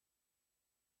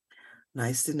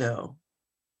 Nice to know.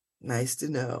 Nice to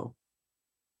know.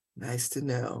 Nice to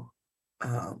know.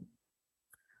 By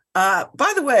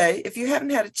the way, if you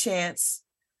haven't had a chance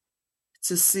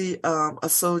to see a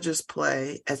soldier's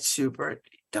play at Schubert,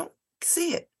 don't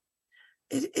see it.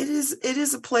 It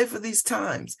is a play for these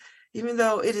times. Even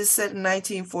though it is set in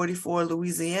 1944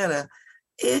 Louisiana,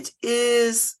 it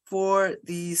is for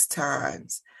these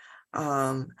times.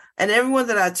 And everyone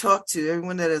that I talked to,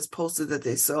 everyone that has posted that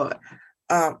they saw it,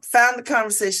 found the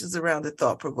conversations around it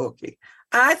thought-provoking.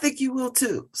 I think you will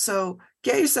too. So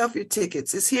get yourself your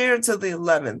tickets. It's here until the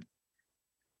 11th.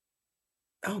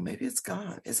 Oh, maybe it's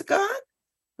gone. Is it gone?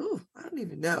 Ooh, I don't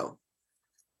even know.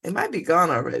 It might be gone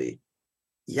already.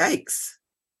 Yikes.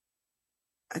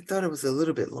 I thought it was a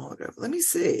little bit longer. Let me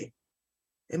see.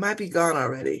 It might be gone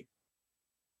already.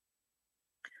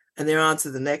 And they're on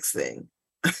to the next thing.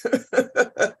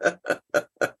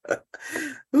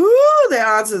 Ooh,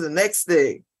 they're on to the next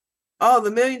thing. Oh, the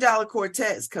 $1 Million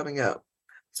Quartet is coming up.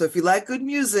 So if you like good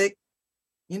music,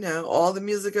 all the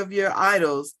music of your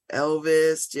idols,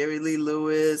 Elvis, Jerry Lee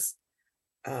Lewis,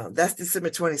 that's December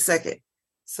 22nd.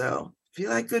 So if you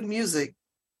like good music,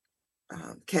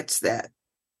 catch that.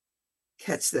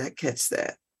 Catch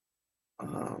that.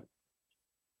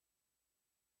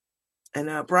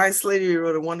 And Brian Slater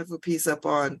wrote a wonderful piece up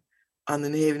on the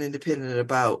New Haven Independent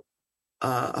about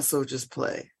a soldier's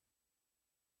play.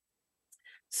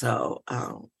 So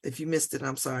if you missed it,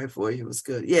 I'm sorry for you. It was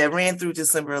good. Yeah, it ran through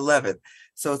December 11th,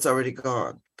 so it's already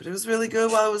gone. But it was really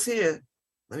good while I was here.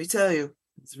 Let me tell you,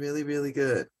 it's really, really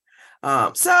good.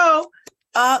 So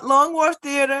Long Wharf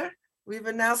Theater, we've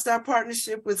announced our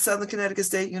partnership with Southern Connecticut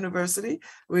State University.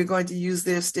 We're going to use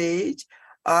their stage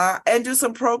and do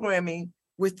some programming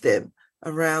with them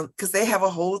around, because they have a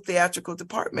whole theatrical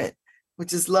department,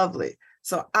 which is lovely.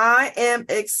 So I am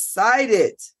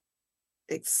excited.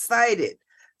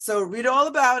 So read all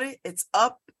about it. It's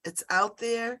up. It's out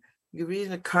there. You can read it in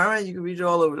the Current. You can read it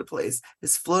all over the place.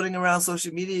 It's floating around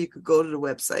social media. You could go to the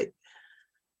website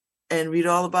and read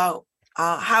all about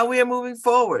how we are moving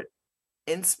forward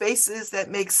in spaces that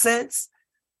make sense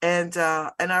and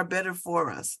are better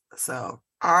for us. So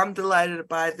I'm delighted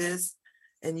by this,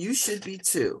 and you should be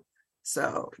too.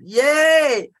 So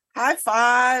yay! High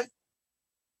five,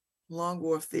 Long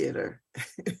Wharf Theater.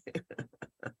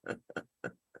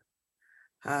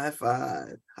 High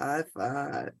five, high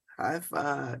five, high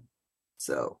five.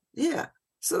 So yeah,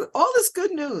 so all this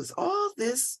good news,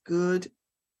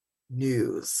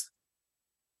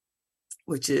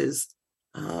 which is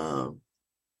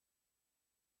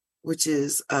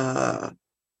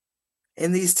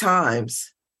in these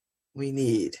times we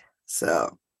need.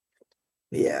 So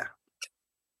yeah,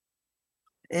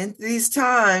 in these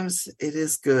times it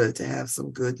is good to have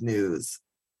some good news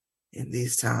in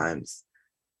these times.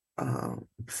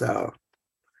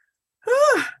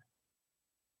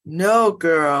 No,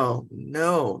 girl,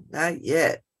 no, not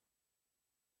yet.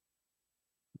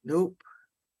 Nope,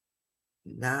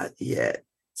 not yet.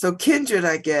 So Kindred,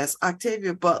 I guess,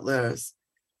 Octavia Butler's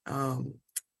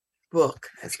book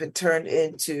has been turned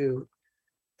into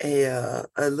a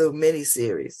little mini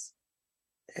series,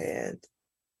 and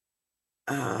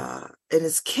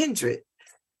it's Kindred,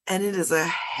 and it is a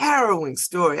harrowing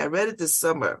story. I read it this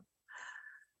summer.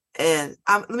 And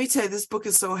let me tell you, this book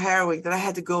is so harrowing that I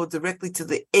had to go directly to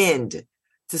the end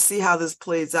to see how this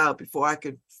plays out before I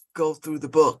could go through the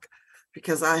book,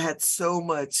 because I had so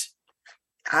much,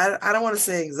 I don't want to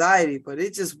say anxiety, but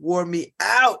it just wore me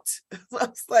out. I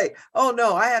was like, oh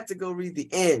no, I have to go read the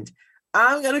end.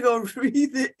 I'm going to go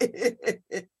read the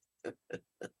end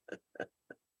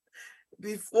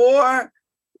before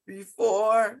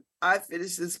I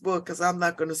finish this book, because I'm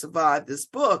not going to survive this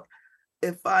book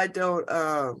if I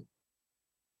don't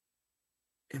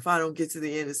get to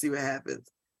the end and see what happens.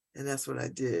 And that's what I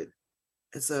did.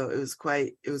 And so it was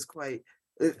quite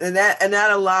And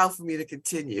that allowed for me to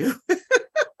continue.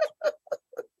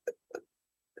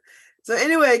 So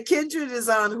anyway, Kindred is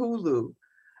on Hulu,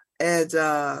 and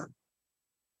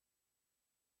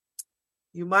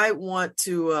you might want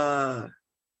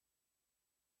to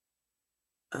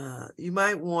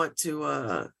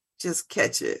just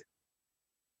catch it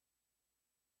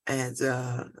and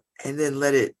then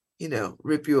let it,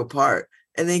 rip you apart,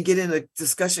 and then get in a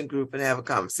discussion group and have a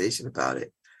conversation about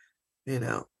it.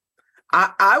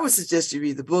 I would suggest you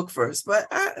read the book first, but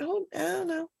I don't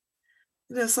know.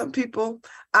 Some people,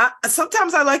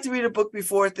 sometimes I like to read a book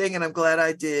before a thing, and I'm glad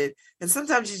I did. And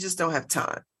sometimes you just don't have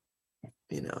time.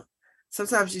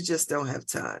 Sometimes you just don't have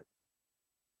time.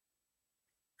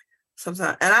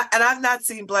 Sometimes, and I've not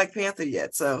seen Black Panther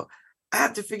yet, so I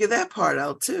have to figure that part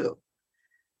out too.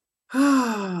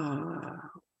 Oh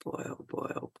boy, oh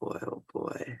boy, oh boy, oh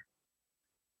boy.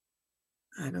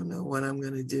 I don't know what I'm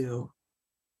gonna do.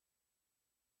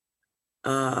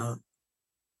 Can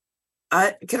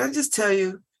I just tell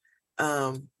you?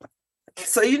 So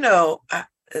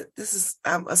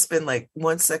I'll spend like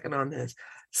 1 second on this.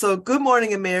 So Good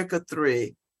Morning America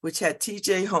 3, which had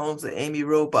TJ Holmes and Amy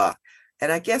Robach,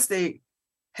 and I guess they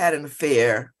had an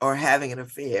affair or having an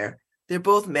affair. They're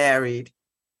both married,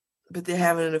 but they're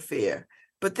having an affair.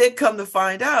 But then come to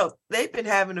find out, they've been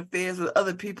having affairs with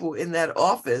other people in that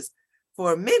office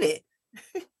for a minute.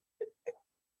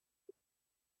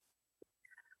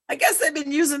 I guess they've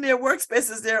been using their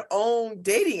workspace as their own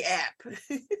dating app.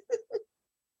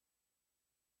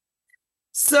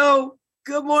 So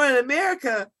Good Morning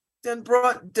America then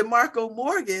brought DeMarco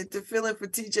Morgan to fill in for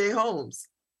TJ Holmes.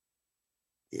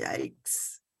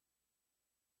 Yikes.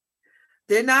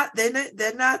 They're not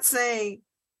saying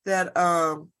that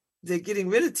they're getting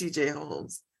rid of TJ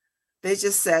Holmes. They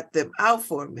just sat them out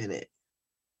for a minute,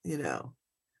 So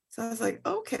I was like,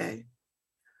 okay.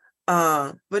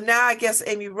 But now I guess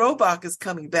Amy Robach is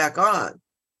coming back on.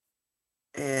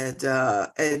 And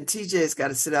TJ's got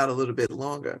to sit out a little bit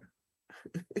longer.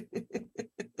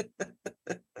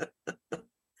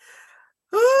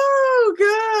 Oh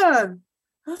God.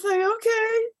 I was like,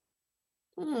 okay.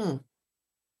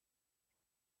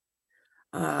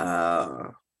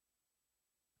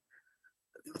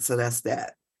 So that's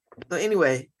that. So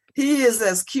anyway, he is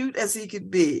as cute as he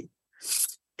could be.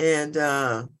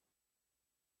 And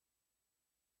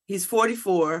he's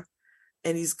 44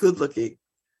 and he's good looking.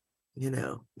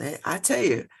 I tell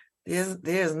you,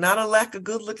 there's not a lack of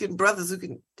good looking brothers who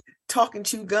can talk and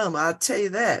chew gum. I'll tell you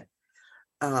that.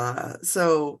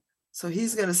 So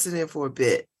he's going to sit in for a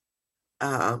bit.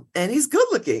 And he's good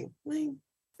looking. I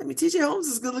mean, TJ Holmes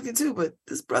is good looking too, but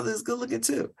this brother is good looking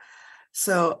too.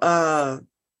 So,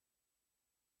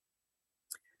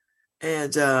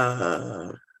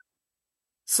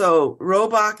 so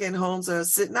Robach and Holmes are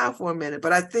sitting out for a minute,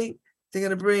 but I think they're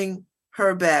going to bring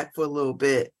her back for a little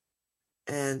bit.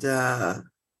 And then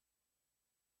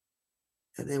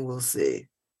we'll see.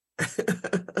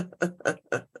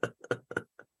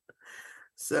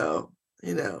 So,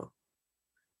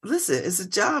 listen, it's a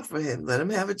job for him. Let him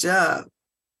have a job.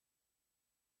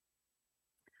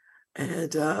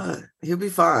 And he'll be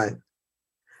fine.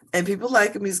 And people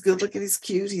like him. He's good looking. He's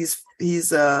cute. He's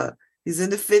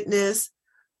into fitness.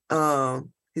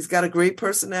 He's got a great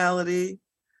personality.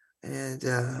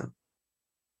 And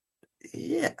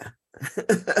yeah.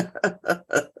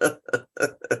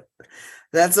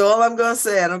 That's all I'm gonna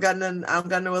say. I don't got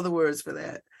no other words for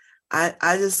that.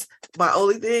 I just, my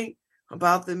only thing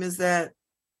about them is that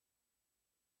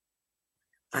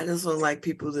I just don't like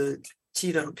people to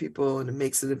cheat on people, and it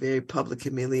makes it a very public,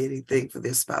 humiliating thing for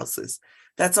their spouses.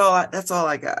 That's all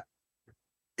I got.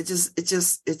 It just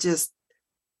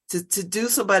to do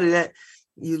somebody that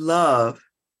you love,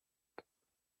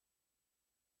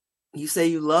 you say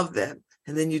you love them,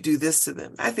 and then you do this to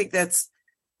them. I think that's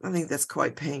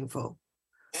quite painful,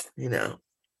 And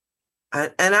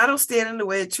I don't stand in the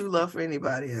way of true love for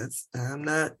anybody. I'm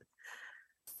not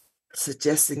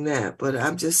suggesting that, but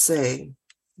I'm just saying,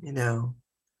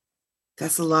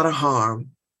 that's a lot of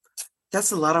harm.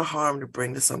 That's a lot of harm to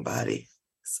bring to somebody.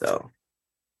 So,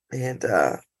 and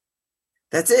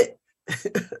that's it.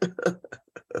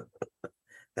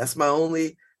 That's my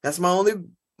only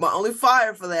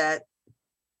fire for that.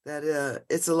 That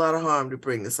it's a lot of harm to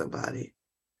bring to somebody.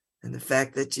 And the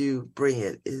fact that you bring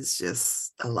it is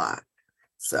just a lot.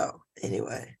 So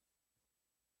anyway,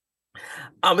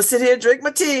 I'm gonna sit here and drink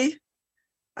my tea.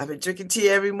 I've been drinking tea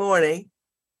every morning,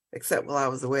 except while I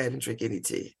was away. I didn't drink any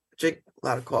tea. I drink a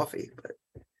lot of coffee, but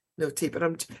no tea. But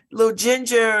I'm a little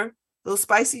ginger, a little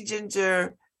spicy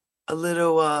ginger, a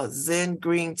little Zen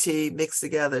green tea mixed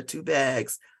together, 2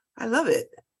 bags. I love it.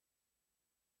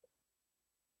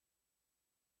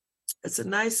 it's a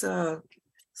nice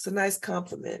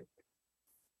compliment.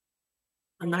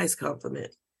 A nice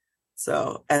compliment.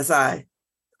 So as I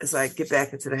get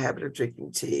back into the habit of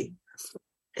drinking tea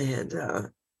and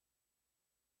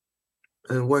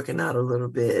working out a little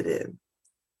bit, and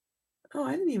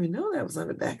I didn't even know that was on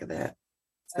the back of that.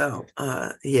 So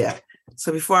yeah.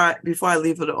 So before I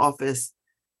leave for the office,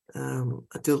 I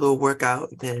do a little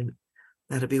workout, and then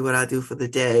that'll be what I do for the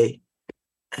day.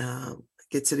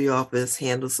 Get to the office,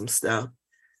 handle some stuff.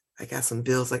 I got some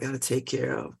bills I got to take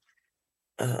care of.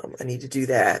 I need to do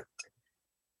that.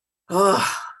 Oh,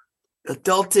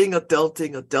 adulting.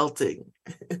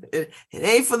 It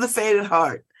ain't for the faint of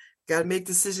heart. Got to make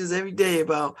decisions every day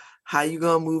about how you're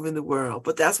going to move in the world.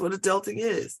 But that's what adulting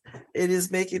is. It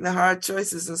is making the hard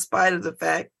choices in spite of the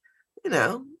fact,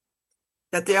 that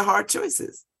they're hard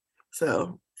choices.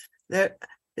 So they're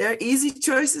easy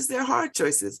choices, they're hard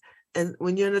choices. And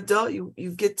when you're an adult, you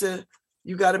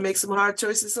got to make some hard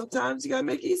choices sometimes. You got to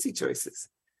make easy choices.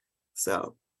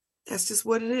 So that's just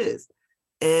what it is.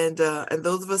 And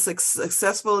those of us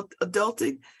successful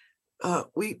adulting,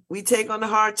 we take on the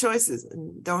hard choices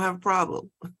and don't have a problem.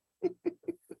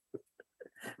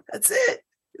 That's it.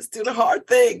 Just do the hard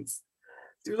things.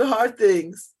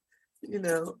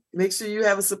 Make sure you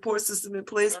have a support system in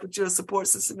place, put your support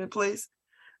system in place,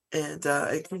 and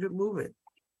keep it moving.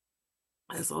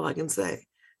 That's all I can say.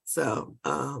 So,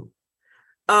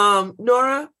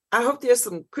 Nora, I hope there's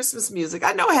some Christmas music.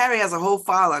 I know Harry has a whole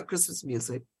file on Christmas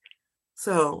music.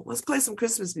 So let's play some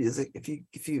Christmas music if you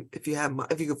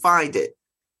can find it.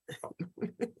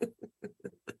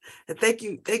 And thank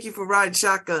you for riding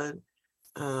shotgun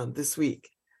this week,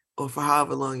 or for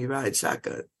however long you ride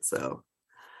shotgun. So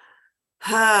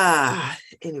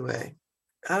anyway,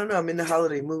 I don't know, I'm in the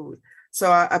holiday mood. So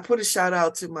I put a shout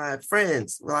out to my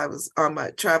friends while I was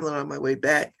traveling on my way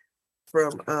back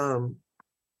from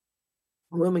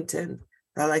Wilmington.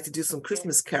 I like to do some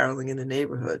Christmas caroling in the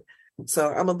neighborhood. So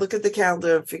I'm gonna look at the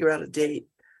calendar and figure out a date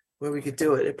where we could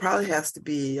do it. It probably has to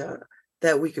be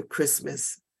that week of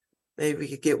Christmas. Maybe we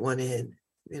could get one in,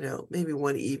 maybe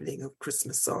one evening of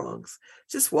Christmas songs,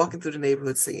 just walking through the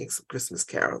neighborhood singing some Christmas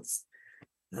carols.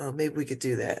 Maybe we could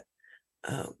do that.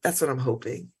 That's what I'm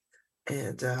hoping.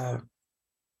 And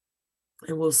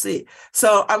we'll see.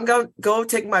 So I'm going to go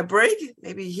take my break,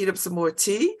 maybe heat up some more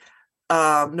tea.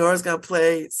 Nora's going to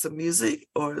play some music,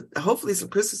 or hopefully some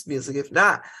Christmas music. If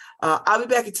not, I'll be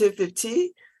back at 10:15,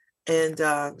 and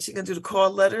she's going to do the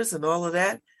call letters and all of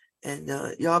that. And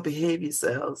y'all behave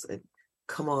yourselves and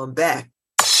come on back.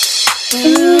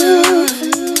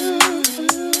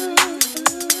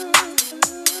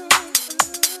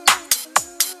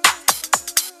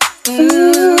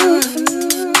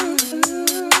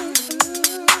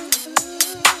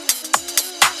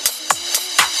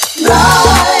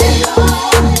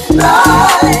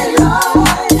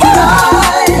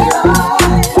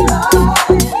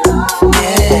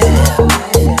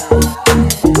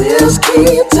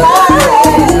 Keep turning.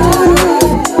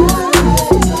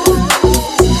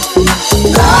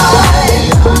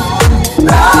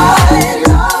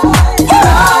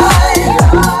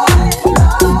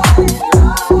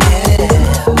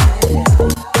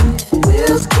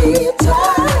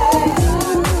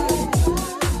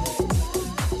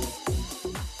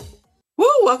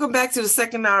 Welcome back to the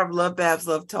second hour of LoveBabz,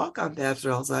 LoveTalk. I'm Babz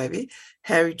Rawls-Ivy.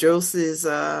 Harry Jose is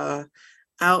out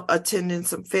attending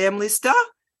some family stuff,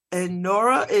 and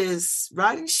Nora is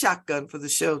riding shotgun for the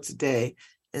show today,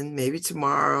 and maybe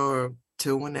tomorrow or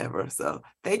till whenever. So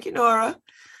thank you, Nora.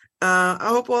 I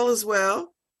hope all is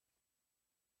well.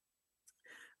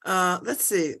 Let's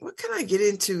see, what can I get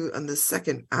into on the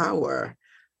second hour?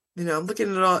 I'm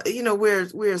looking at all.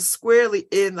 We're squarely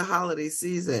in the holiday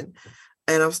season.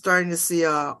 And I'm starting to see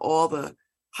all the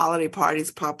holiday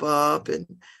parties pop up, and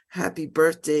happy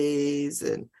birthdays,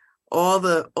 and all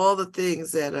the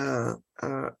things that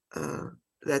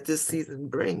that this season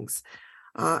brings.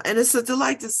 And it's a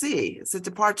delight to see. It's a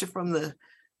departure from the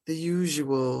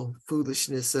usual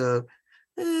foolishness of.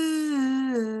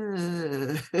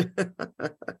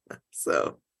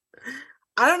 So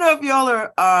I don't know if y'all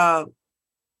are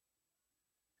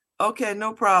okay.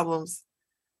 No problems.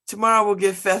 Tomorrow we'll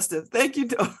get festive. Thank you,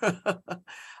 Dora.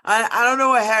 I don't know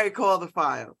what Harry called the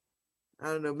file. I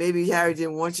don't know. Maybe Harry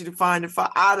didn't want you to find the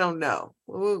file. I don't know.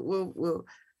 We'll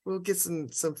get some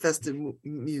festive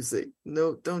music.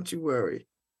 No, don't you worry.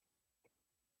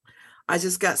 I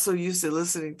just got so used to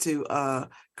listening to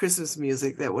Christmas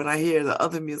music that when I hear the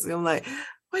other music, I'm like,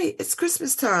 wait, it's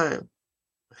Christmas time.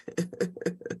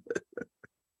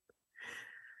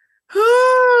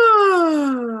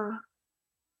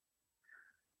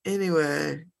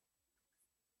 Anyway,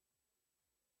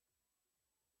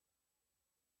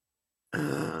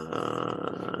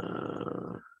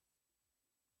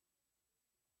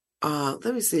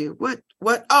 let me see what.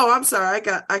 Oh, I'm sorry.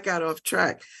 I got off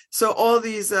track. So all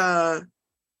these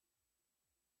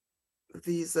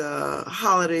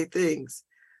holiday things.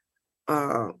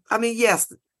 I mean,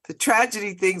 yes, the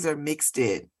tragedy things are mixed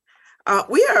in.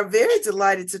 We are very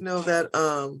delighted to know that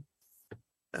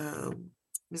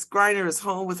Miss Griner is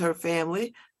home with her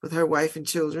family, with her wife and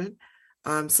children.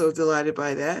 I'm so delighted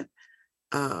by that.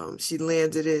 She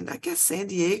landed in, I guess, San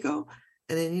Diego,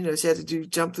 and then she had to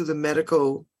jump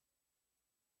through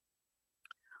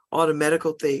all the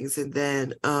medical things, and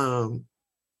then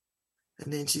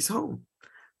she's home.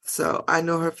 So I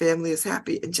know her family is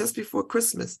happy, and just before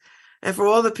Christmas, and for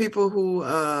all the people who,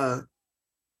 all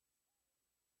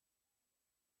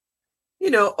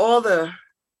the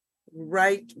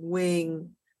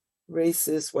right-wing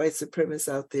racist white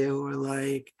supremacists out there who are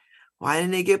like, why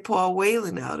didn't they get Paul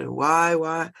Whelan out? And why?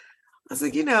 I was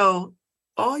like,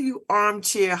 all you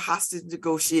armchair hostage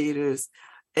negotiators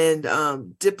and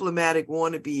diplomatic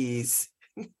wannabes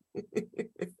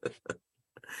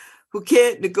who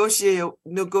can't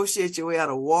negotiate your way out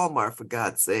of Walmart, for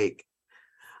God's sake.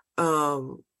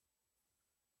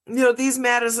 These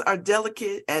matters are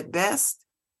delicate at best,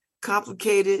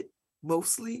 complicated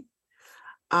mostly.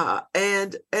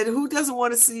 And who doesn't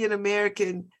want to see an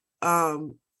American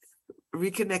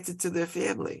reconnected to their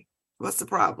family? What's the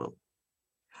problem?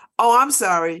 Oh, I'm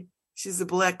sorry. She's a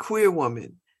Black queer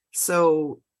woman.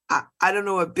 So I don't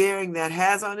know what bearing that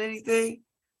has on anything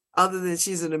other than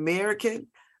she's an American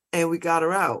and we got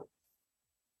her out.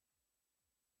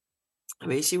 I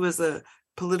mean, she was a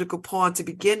political pawn to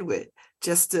begin with,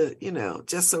 just so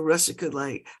Russia could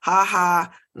ha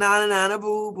ha, na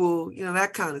boo boo,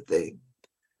 that kind of thing.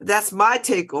 That's my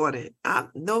take on it. I'm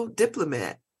no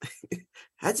diplomat.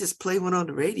 I just play one on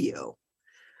the radio.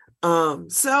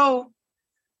 So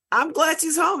I'm glad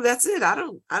she's home. That's it. I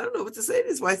don't know what to say to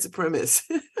this white supremacist.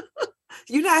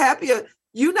 You're not happy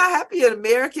an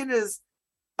American is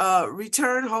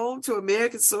returned home to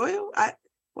American soil?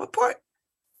 What part?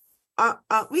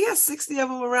 We have 60 of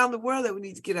them around the world that we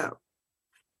need to get out.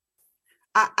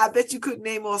 I bet you couldn't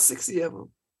name all 60 of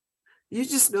them. You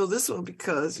just know this one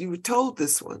because you were told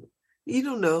this one. You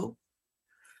don't know.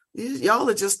 Y'all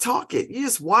are just talking. You're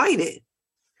just whining.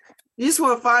 You just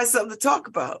want to find something to talk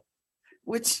about,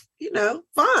 which,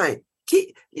 fine.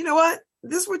 You know what?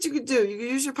 This is what you can do. You can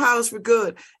use your powers for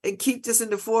good and keep this in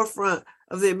the forefront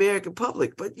of the American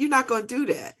public. But you're not going to do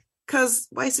that because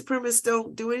white supremacists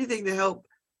don't do anything to help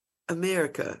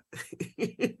America.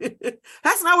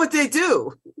 That's not what they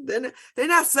do. They're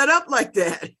not set up like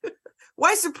that.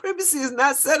 White supremacy is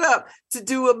not set up to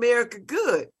do America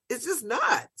good. It's just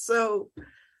not. So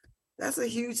that's a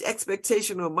huge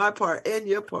expectation on my part and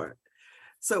your part.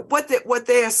 So what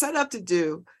they are set up to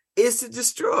do is to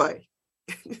destroy.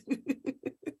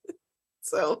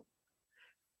 So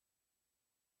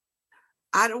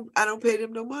I don't pay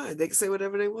them no mind. They can say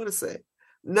whatever they want to say.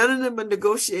 None of them are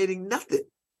negotiating nothing.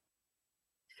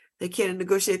 They can't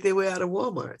negotiate their way out of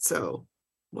Walmart. So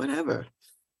whatever.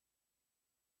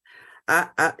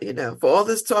 For all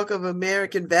this talk of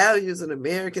American values and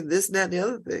American this and that and the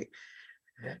other thing,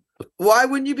 why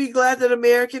wouldn't you be glad that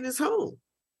American is home?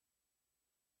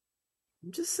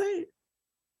 I'm just saying.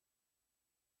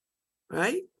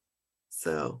 Right?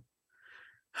 So,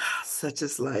 such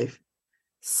is life.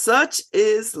 Such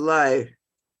is life.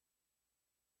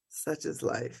 Such is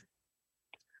life.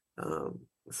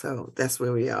 So that's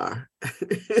where we are.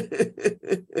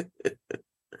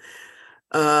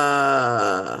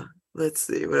 Let's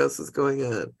see what else is going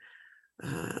on.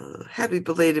 Happy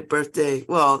belated birthday.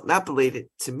 Well, not belated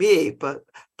to me, but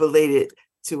belated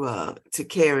to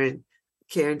Karen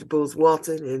DeBose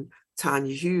Walton and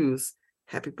Tanya Hughes.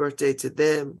 Happy birthday to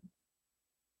them.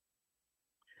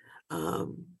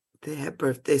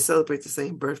 They celebrate the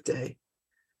same birthday.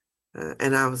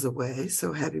 And I was away,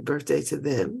 so happy birthday to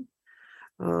them.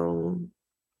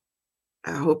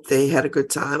 I hope they had a good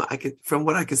time. From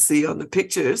what I could see on the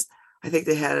pictures, I think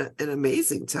they had an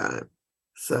amazing time.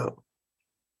 So,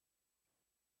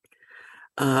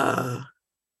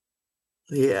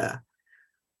 yeah.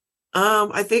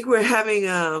 I think we're having,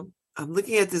 I'm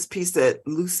looking at this piece that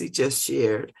Lucy just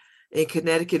shared. In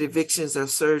Connecticut, evictions are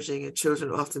surging and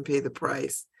children often pay the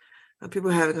price.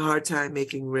 People are having a hard time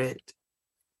making rent.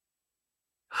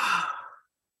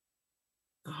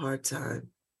 A hard time.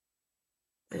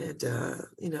 And,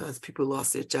 as people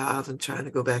lost their jobs and trying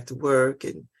to go back to work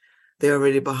and they're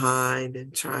already behind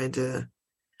and trying to,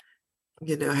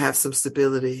 have some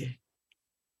stability.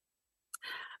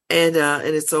 And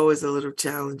it's always a little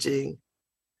challenging,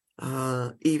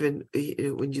 even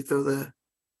when you throw the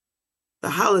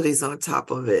holidays on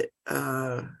top of it.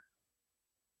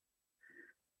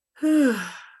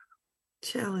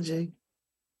 Challenging.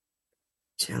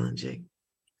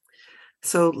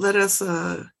 So let us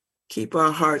keep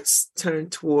our hearts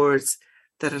turned towards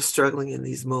that are struggling in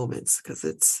these moments, because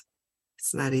it's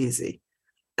not easy.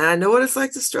 And I know what it's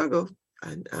like to struggle.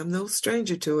 I'm no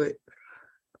stranger to it.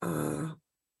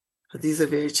 But these are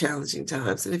very challenging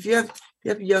times. And if you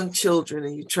have young children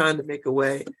and you're trying to make a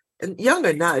way, and young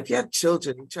or not, if you have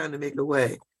children and trying to make a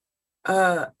way,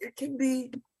 it can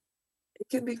be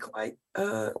quite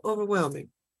overwhelming.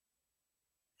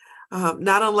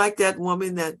 Not unlike that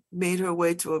woman that made her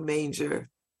way to a manger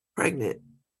pregnant.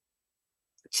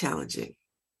 Challenging.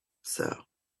 So,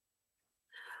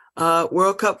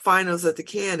 World Cup finals at the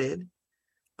Cannon.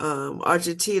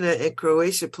 Argentina and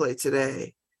Croatia play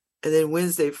today. And then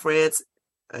Wednesday, France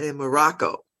and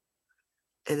Morocco.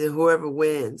 And then whoever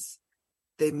wins,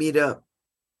 they meet up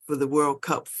for the World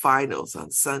Cup finals on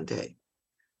Sunday.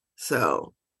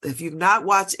 So if you've not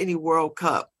watched any World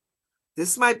Cup,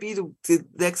 this might be the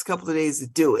next couple of days to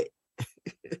do it.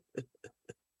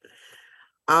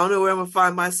 I don't know where I'm going to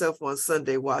find myself on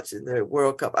Sunday watching the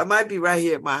World Cup. I might be right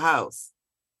here at my house,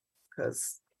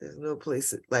 because there's no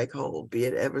place like home, be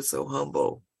it ever so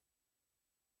humble.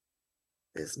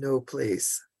 There's no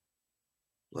place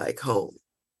like home.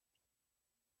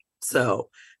 So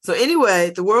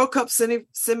anyway, the World Cup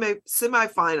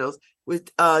semifinals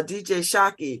with DJ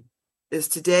Shockey is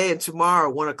today and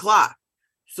tomorrow, 1:00.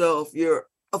 So if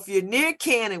you're near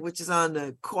Cannon, which is on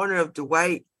the corner of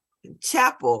Dwight and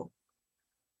Chapel,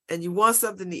 and you want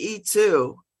something to eat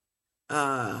too,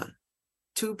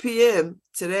 2 p.m.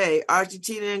 today,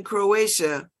 Argentina and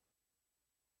Croatia.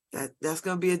 That's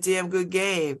going to be a damn good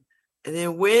game. And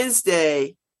then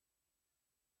Wednesday,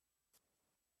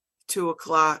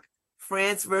 2:00,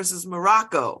 France versus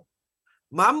Morocco.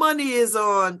 My money is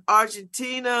on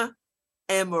Argentina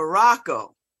and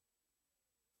Morocco.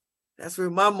 That's where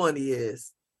my money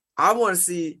is. I want to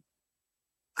see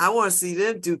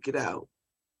them duke it out.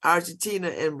 Argentina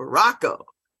and Morocco.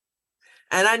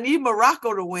 And I need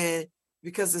Morocco to win,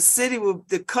 because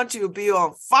the country will be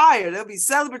on fire. They'll be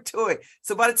celebratory.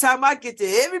 So by the time I get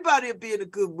there, everybody will be in a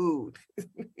good mood.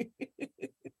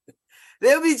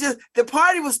 The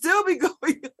party will still be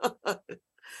going on.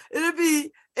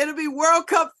 It'll be World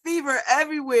Cup fever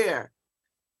everywhere.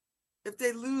 If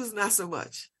they lose, not so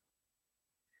much.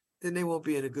 Then they won't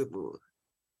be in a good mood.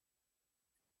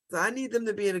 So I need them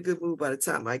to be in a good mood by the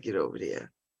time I get over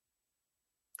there.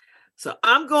 So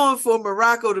I'm going for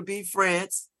Morocco to beat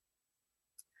France.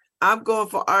 I'm going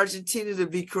for Argentina to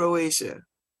beat Croatia.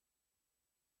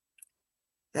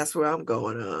 That's where I'm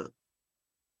going on.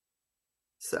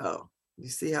 So you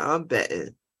see how I'm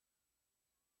betting.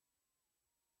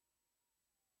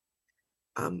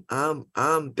 I'm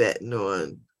betting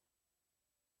on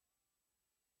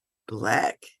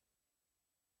black.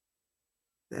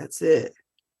 That's it.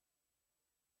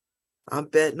 I'm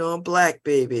betting on black,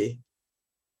 baby.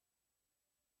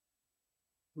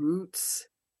 Roots,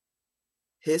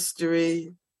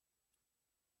 history,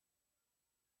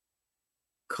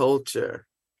 culture.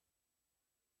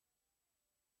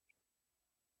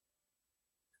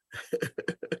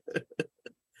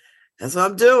 That's what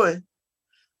I'm doing.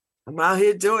 I'm out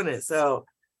here doing it. So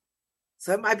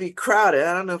it might be crowded.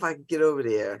 I don't know if I can get over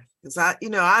there, because I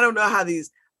don't know how these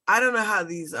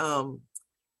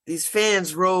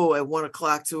fans roll at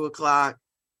 1:00, 2:00,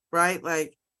 right?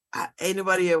 Like, ain't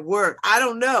nobody at work. I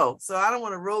don't know. So I don't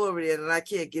want to roll over there and I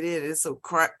can't get in. It's so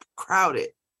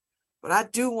crowded. But I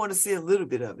do want to see a little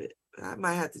bit of it. I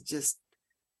might have to just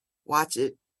watch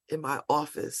it in my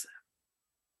office.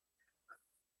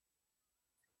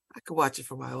 I could watch it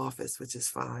from my office, which is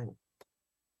fine.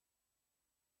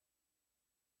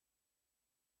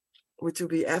 Which will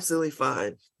be absolutely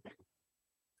fine.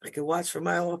 I can watch from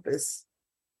my office,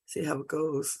 see how it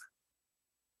goes.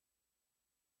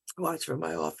 Watch from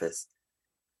my office.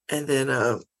 And then,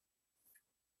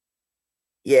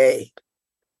 yay.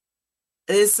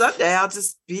 And then Sunday, I'll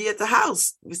just be at the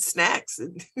house with snacks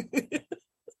and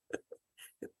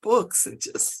books, and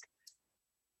just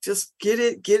get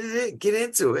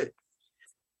into it.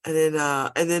 And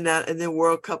then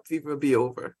World Cup fever will be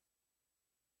over.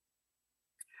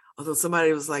 Although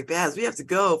somebody was like, Babz, we have to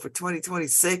go for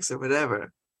 2026 or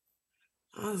whatever.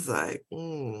 I was like,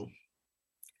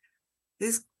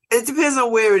 it depends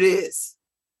on where it is.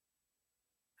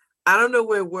 I don't know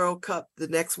where the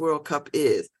next World Cup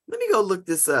is. Let me go look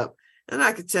this up, and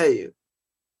I can tell you.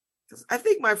 Because I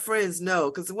think my friends know,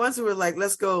 because the ones who were like,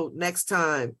 let's go next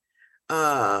time,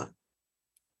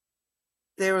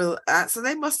 they were, so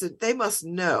they must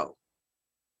know.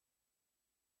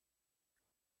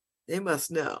 They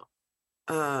must know.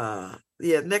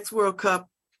 Next World Cup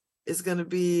is going to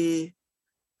be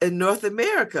in North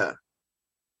America.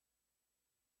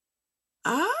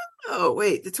 Oh,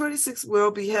 wait. The 26th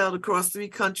will be held across 3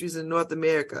 countries in North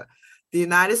America: the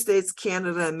United States,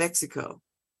 Canada, and Mexico.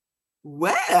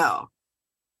 Well.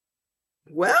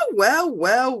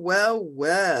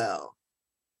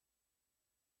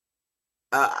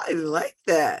 I like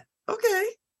that. Okay.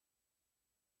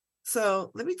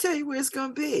 So let me tell you where it's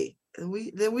going to be. And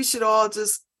we should all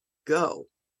just go.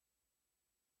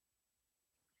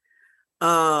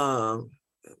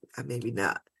 Maybe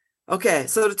not. Okay.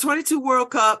 So the 22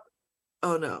 World Cup.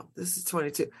 Oh no, this is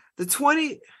 22.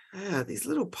 These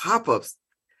little pop-ups.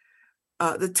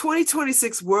 The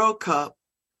 2026 World Cup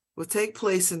will take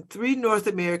place in 3 North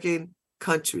American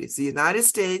countries: the United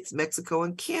States, Mexico,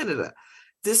 and Canada.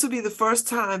 This will be the first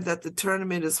time that the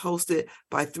tournament is hosted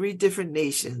by 3 different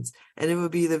nations, and it will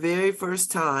be the very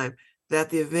first time that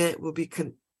the event will be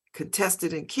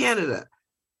contested in Canada.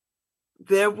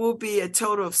 There will be a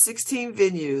total of 16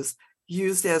 venues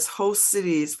used as host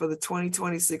cities for the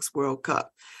 2026 World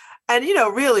Cup. And,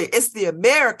 really, it's the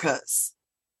Americas.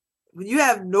 When you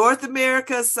have North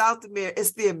America, South America,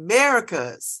 it's the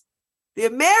Americas. The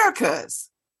Americas.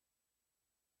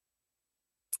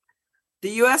 The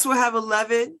U.S. will have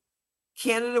 11,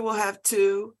 Canada will have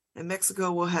 2, and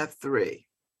Mexico will have 3.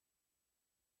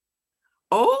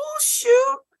 Oh,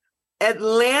 shoot.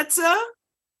 Atlanta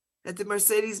at the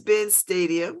Mercedes-Benz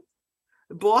Stadium,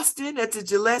 Boston at the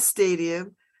Gillette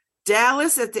Stadium,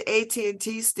 Dallas at the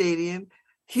AT&T Stadium,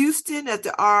 Houston at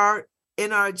the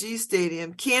NRG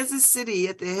Stadium, Kansas City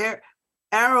at the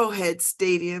Arrowhead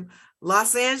Stadium,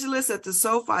 Los Angeles at the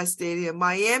SoFi Stadium,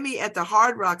 Miami at the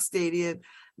Hard Rock Stadium,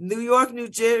 New York, New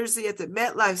Jersey at the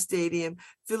MetLife Stadium,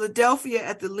 Philadelphia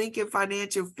at the Lincoln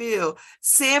Financial Field,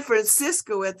 San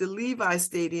Francisco at the Levi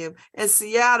Stadium, and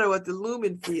Seattle at the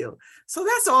Lumen Field. So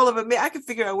that's all of America. I can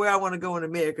figure out where I want to go in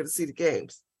America to see the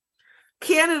games.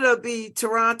 Canada will be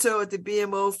Toronto at the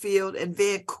BMO Field and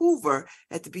Vancouver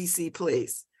at the BC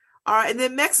Place. All right, and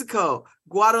then Mexico,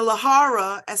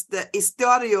 Guadalajara at the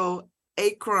Estadio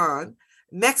Akron,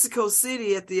 Mexico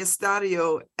City at the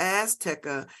Estadio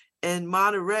Azteca, and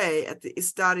Monterrey at the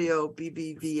Estadio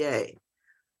BBVA.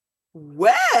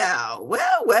 Well.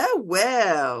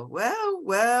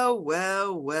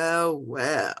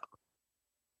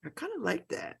 I kind of like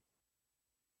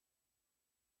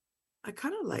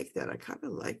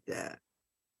that.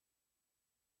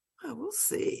 Oh, we'll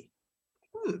see.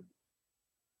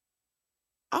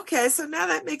 Okay, so now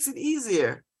that makes it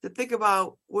easier to think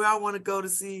about where I want to go to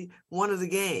see one of the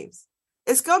games.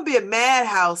 It's going to be a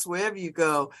madhouse wherever you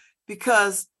go,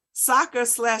 because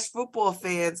soccer/football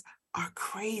fans are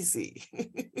crazy.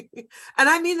 And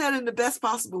I mean that in the best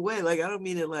possible way. Like, I don't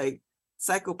mean it like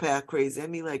psychopath crazy. I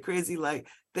mean like crazy, like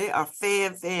they are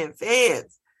fans.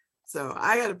 So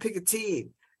I got to pick a team.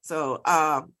 So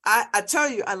I tell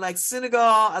you, I like Senegal,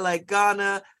 I like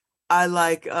Ghana, I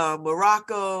like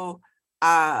Morocco.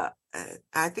 I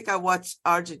think I watch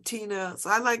Argentina. So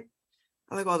I like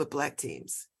all the black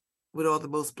teams with all the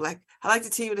most black. I like the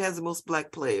team that has the most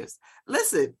black players.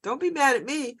 Listen, don't be mad at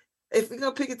me. If we're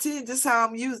gonna pick a team, just how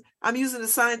I'm using the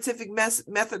scientific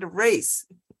method of race.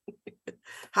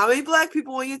 How many black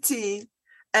people on your team?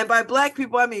 And by black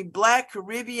people, I mean black,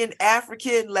 Caribbean,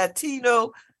 African,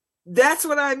 Latino. That's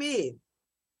what I mean.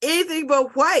 Anything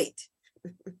but white.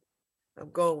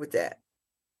 I'm going with that.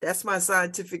 That's my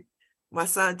scientific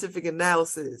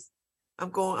analysis.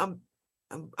 I'm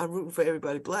rooting for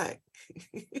everybody black.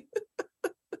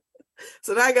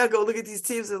 So now I gotta go look at these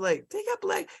teams and like, they got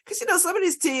black, because some of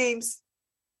these teams,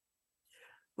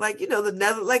 like the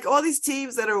Netherlands, like all these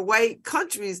teams that are white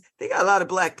countries, they got a lot of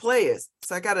black players.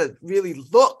 So I gotta really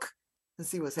look and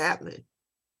see what's happening.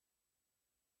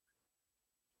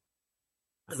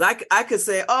 Because I could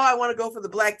say, oh, I want to go for the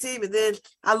black team, and then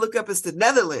I look up, it's the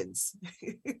Netherlands.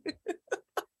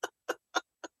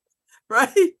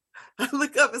 Right? I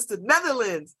look up, it's the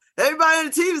Netherlands. Everybody on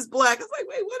the team is black. It's like,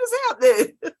 wait, what is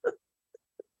happening?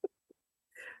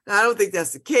 I don't think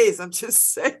that's the case. I'm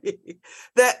just saying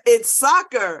that in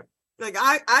soccer, like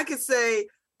I could say,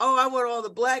 oh, I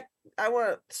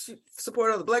want to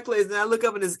support all the black players. And I look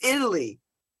up and it's Italy.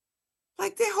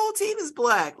 Like their whole team is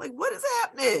black. Like, what is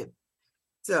happening?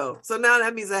 So now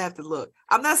that means I have to look.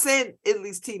 I'm not saying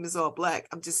Italy's team is all black.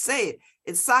 I'm just saying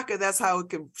in soccer, that's how it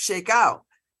can shake out.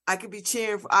 I could be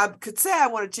I could say I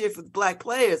want to cheer for the black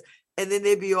players, and then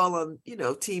they'd be all on,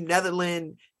 Team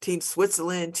Netherlands, Team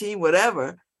Switzerland, Team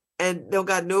whatever, and don't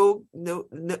got none of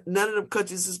them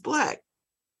countries is black.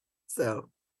 So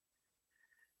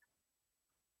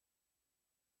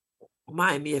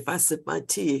Mind me if I sip my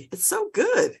tea. It's so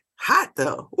good. Hot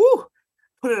though. Woo.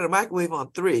 Put it in a microwave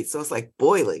on 3, so it's like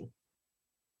boiling.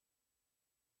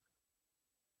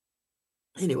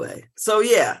 Anyway, so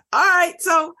yeah. All right.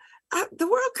 So the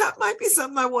World Cup might be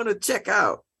something I want to check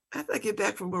out after I get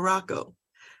back from Morocco.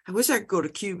 I wish I could go to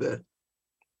Cuba.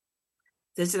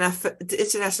 The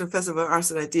International Festival of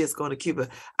Arts and Ideas going to Cuba.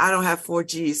 I don't have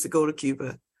 4Gs to go to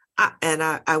Cuba.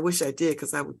 I wish I did,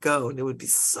 because I would go and it would be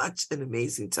such an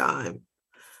amazing time.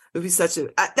 It would be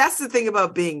that's the thing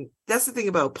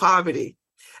about poverty.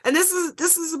 And this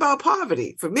is about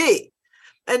poverty for me.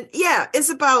 And yeah, it's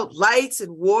about lights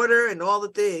and water and all the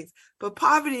things, but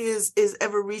poverty is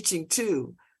ever reaching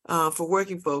too, for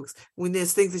working folks, when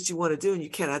there's things that you want to do and you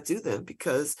cannot do them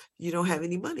because you don't have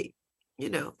any money.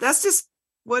 That's just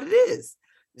what it is.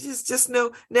 Just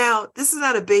know. Now, this is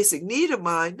not a basic need of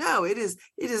mine. No, it is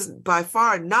by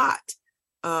far not,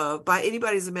 by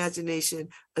anybody's imagination,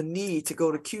 a need to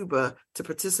go to Cuba to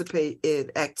participate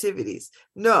in activities.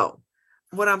 No,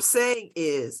 what I'm saying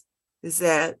is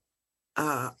that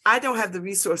I don't have the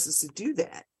resources to do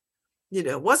that.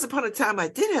 Once upon a time I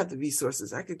did have the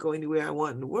resources. I could go anywhere I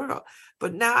want in the world.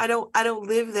 But now I don't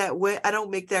live that way. I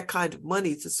don't make that kind of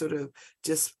money to sort of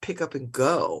just pick up and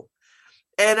go.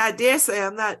 And I dare say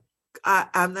I'm not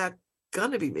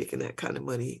gonna be making that kind of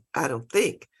money, I don't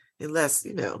think, unless,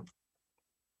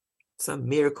 some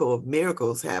miracle of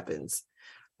miracles happens.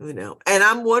 And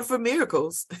I'm one for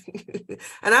miracles.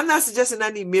 And I'm not suggesting I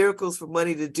need miracles for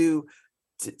money to do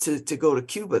to go to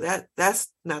Cuba. That's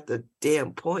not the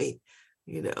damn point.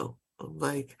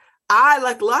 I,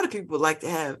 like a lot of people, like to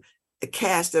have a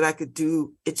cash that I could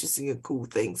do interesting and cool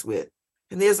things with.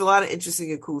 And there's a lot of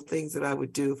interesting and cool things that I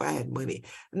would do if I had money,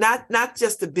 not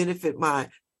just to benefit my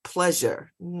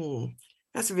pleasure.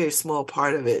 That's a very small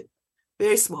part of it.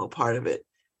 Very small part of it.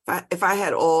 If I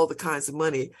had all the kinds of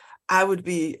money, I would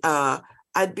be. I'm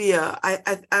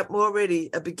already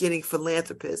a beginning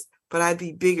philanthropist, but I'd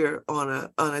be bigger on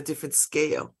a different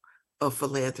scale of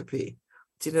philanthropy.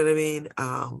 Do you know what I mean?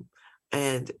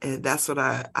 And that's what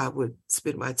I would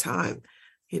spend my time,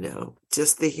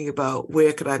 just thinking about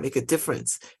where could I make a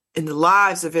difference in the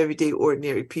lives of everyday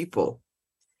ordinary people.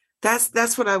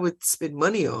 That's what I would spend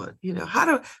money on. How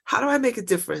do I make a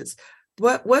difference?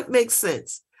 What makes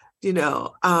sense? Can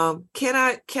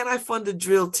I fund a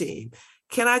drill team?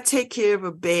 Can I take care of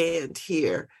a band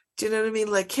here? Do you know what I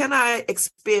mean? Like, can I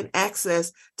expand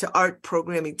access to art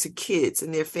programming to kids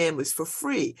and their families for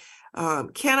free?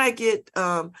 Can I get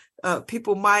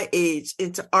people my age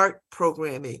into art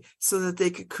programming so that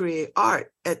they could create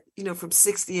art at, from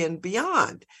 60 and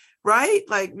beyond, right?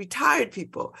 Like retired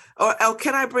people, or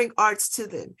can I bring arts to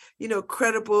them?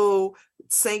 Credible,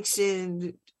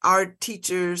 sanctioned art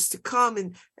teachers to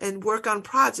come and work on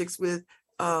projects with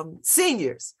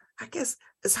seniors. I guess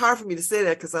it's hard for me to say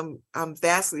that because I'm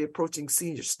vastly approaching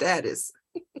senior status.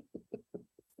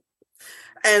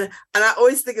 And I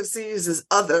always think of seniors as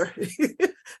other,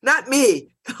 not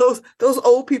me, those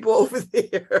old people over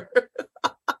there.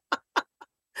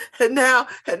 and now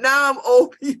I'm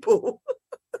old people.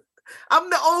 I'm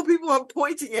the old people I'm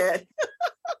pointing at.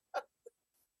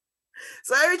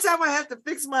 So every time I have to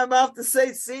fix my mouth to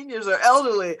say seniors or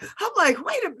elderly, I'm like,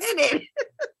 wait a minute.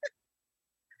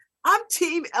 I'm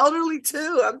team elderly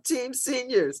too. I'm team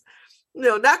seniors.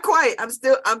 Not quite. I'm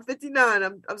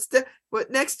 59. I'm still,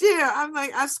 but next year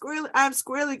I'm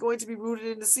squarely going to be rooted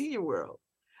in the senior world.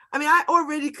 I mean, I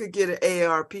already could get an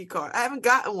AARP card. I haven't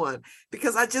gotten one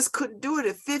because I just couldn't do it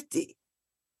at 50.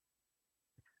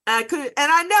 And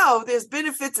I know there's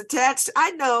benefits attached.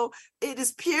 I know it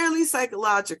is purely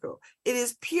psychological. It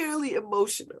is purely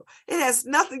emotional. It has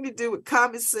nothing to do with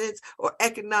common sense or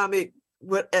economic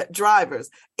drivers.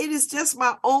 It is just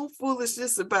my own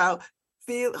foolishness about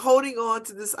holding on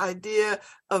to this idea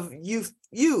of youth,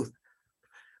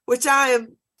 which I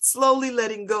am slowly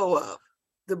letting go of.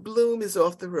 The bloom is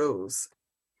off the rose.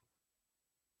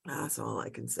 That's all I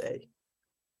can say.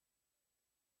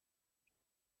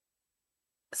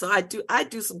 So I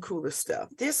do some cooler stuff.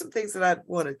 There's some things that I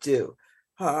want to do.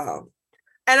 And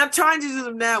I'm trying to do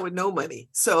them now with no money.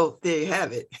 So there you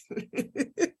have it.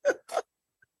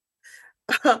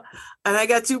 And I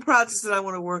got 2 projects that I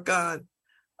want to work on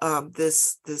in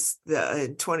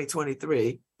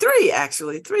 2023. 3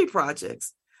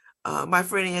 projects. My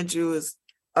friend Andrew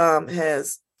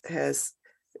has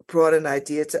brought an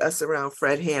idea to us around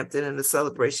Fred Hampton and the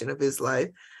celebration of his life.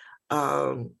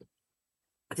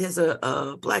 There's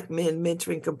a Black men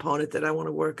mentoring component that I want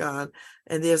to work on,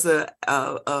 and there's a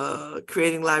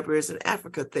creating libraries in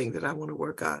Africa thing that I want to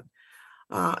work on.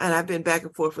 And I've been back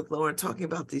and forth with Lauren talking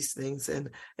about these things, and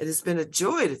it has been a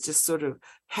joy to just sort of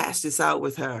hash this out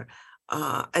with her.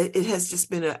 It has just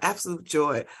been an absolute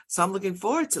joy. So I'm looking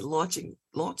forward to launching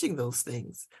those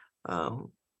things,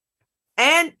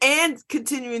 and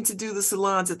continuing to do the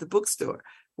salons at the bookstore,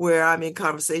 where I'm in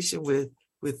conversation with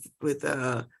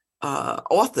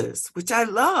authors, which I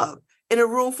love, in a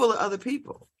room full of other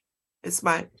people. It's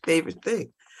my favorite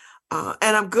thing. And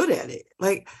I'm good at it.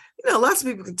 Like, lots of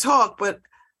people can talk, but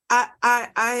I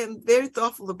am very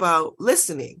thoughtful about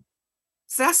listening.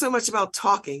 It's not so much about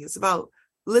talking. It's about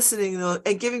listening,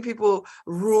 and giving people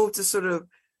room to sort of,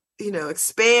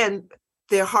 expand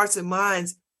their hearts and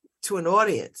minds to an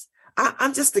audience.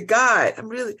 I'm just the guide. I'm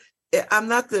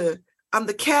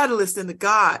the catalyst and the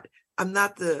guide. I'm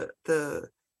not the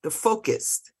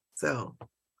focused. So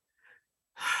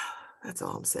that's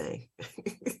all I'm saying.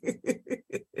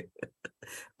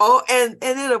 Oh, and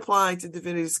then applying to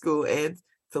divinity school and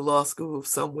to law school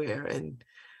somewhere, and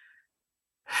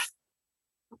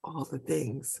all the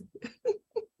things.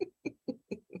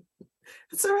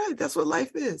 It's all right. That's what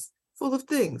life is, full of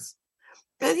things.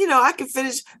 And, I can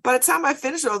finish, by the time I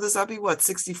finish all this, I'll be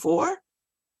 64?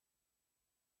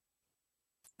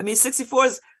 I mean, 64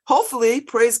 is, hopefully,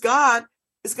 praise God,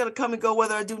 is going to come and go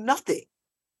whether I do nothing.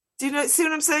 Do you see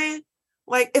what I'm saying?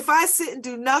 Like, if I sit and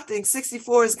do nothing,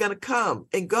 64 is going to come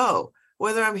and go,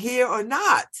 whether I'm here or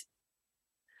not.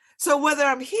 So whether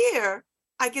I'm here,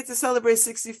 I get to celebrate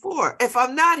 64. If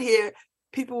I'm not here,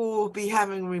 people will be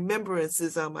having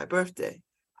remembrances on my birthday.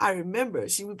 I remember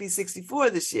she would be 64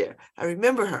 this year. I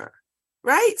remember her,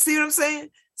 right? See what I'm saying?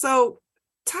 So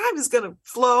time is going to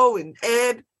flow and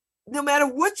ebb no matter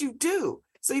what you do.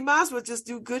 So you might as well just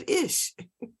do good-ish.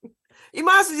 You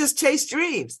might as well just chase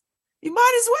dreams. You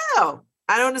might as well.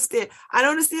 I don't understand. I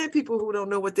don't understand people who don't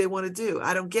know what they want to do.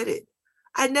 I don't get it.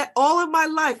 All of my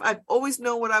life, I've always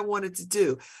known what I wanted to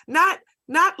do. Not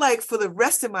like for the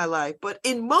rest of my life, but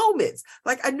in moments.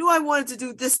 Like, I knew I wanted to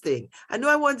do this thing. I knew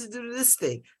I wanted to do this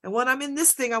thing. And when I'm in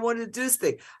this thing, I wanted to do this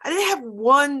thing. I didn't have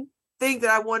one thing that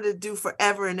I wanted to do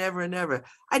forever and ever and ever.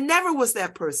 I never was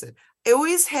that person. I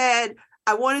always had,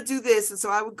 I want to do this. And so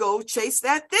I would go chase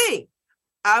that thing.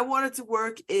 I wanted to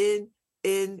work in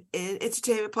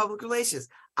entertainment public relations.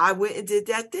 I went and did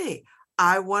that thing.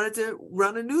 I wanted to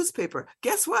run a newspaper.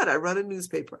 Guess what? I run a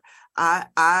newspaper.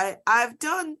 I've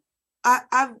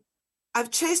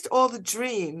chased all the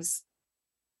dreams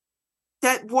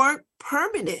that weren't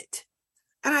permanent.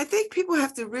 And I think people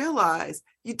have to realize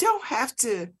you don't have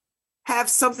to have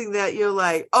something that you're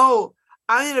like, oh,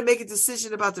 I'm going to make a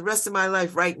decision about the rest of my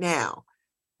life right now.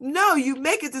 No, you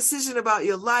make a decision about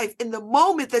your life in the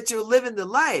moment that you're living the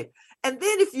life. And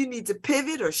then if you need to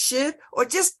pivot or shift or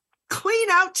just clean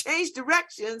out, change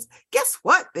directions, guess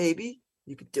what, baby?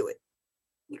 You can do it.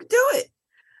 You can do it.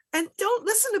 And don't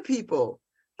listen to people.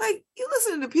 Like, you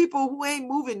listen to people who ain't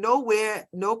moving nowhere,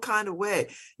 no kind of way.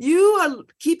 You are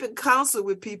keeping counsel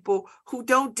with people who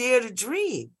don't dare to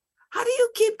dream. How do you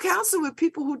keep counsel with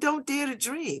people who don't dare to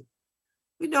dream?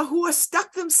 Who are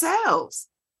stuck themselves.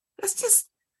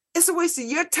 It's a waste of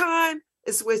your time.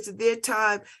 It's a waste of their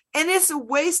time. And it's a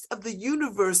waste of the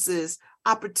universe's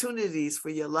opportunities for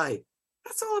your life.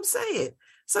 That's all I'm saying.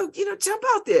 So, jump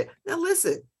out there. Now,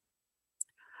 listen,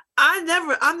 I'm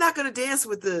not going to dance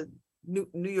with the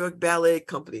New York Ballet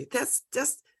Company.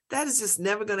 That is just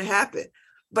never going to happen.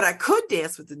 But I could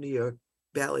dance with the New York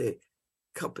Ballet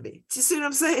Company. Do you see what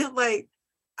I'm saying? Like,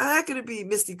 I'm not going to be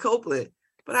Misty Copeland,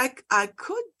 but I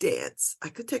could dance. I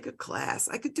could take a class.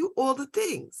 I could do all the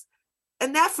things.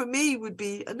 And that for me would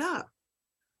be enough.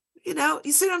 You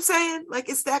see what I'm saying? Like,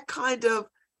 it's that kind of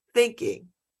thinking,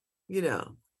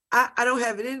 I don't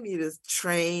have it in me to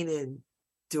train and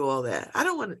do all that.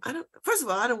 First of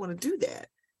all, I don't want to do that.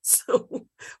 So,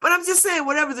 but I'm just saying,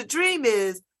 whatever the dream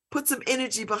is, put some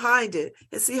energy behind it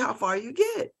and see how far you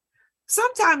get.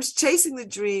 Sometimes chasing the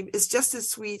dream is just as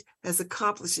sweet as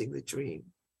accomplishing the dream.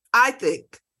 I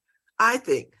think,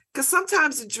 because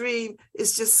sometimes the dream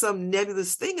is just some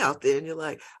nebulous thing out there and you're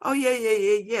like, oh,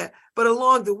 yeah. But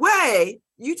along the way,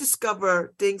 you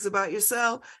discover things about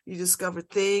yourself. You discover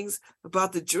things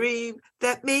about the dream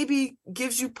that maybe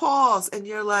gives you pause. And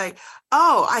you're like,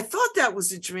 oh, I thought that was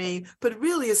the dream, but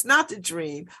really it's not the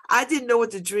dream. I didn't know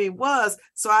what the dream was.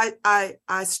 So I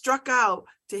struck out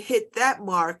to hit that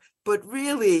mark. But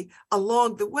really,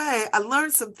 along the way, I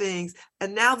learned some things.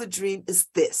 And now the dream is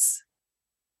this.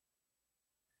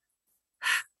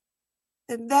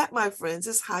 And that, my friends,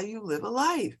 is how you live a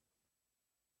life.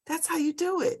 That's how you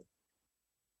do it.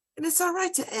 And it's all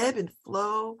right to ebb and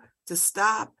flow, to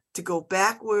stop, to go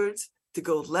backwards, to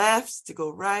go left, to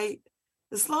go right.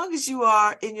 As long as you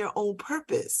are in your own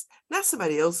purpose, not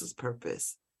somebody else's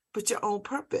purpose, but your own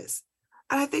purpose.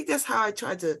 And I think that's how I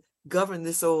try to govern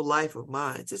this old life of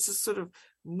mine. It's just sort of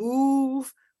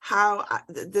move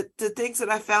the things that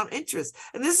I found interest.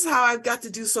 And this is how I've got to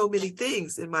do so many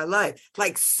things in my life,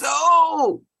 like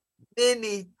so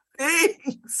many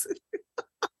things.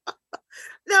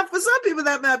 Now, for some people,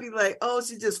 that might be like, oh,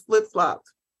 she just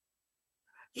flip-flopped.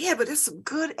 Yeah, but there's some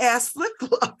good ass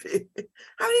flip-flopping.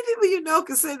 How many people you know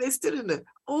can say they stood in the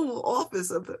Oval Office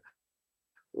of the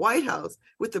White House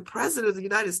with the President of the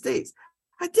United States?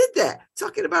 I did that,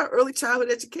 talking about early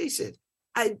childhood education.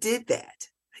 I did that.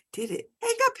 I did it.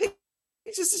 I got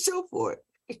pictures to show for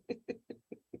it.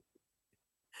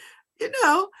 You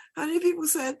know, how many people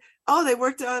said, oh, they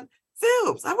worked on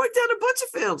films. I worked on a bunch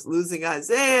of films. Losing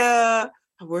Isaiah.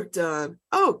 I worked on,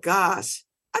 oh gosh,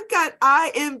 I've got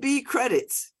IMB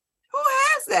credits. Who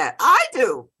has that? I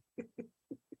do.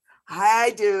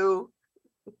 I do.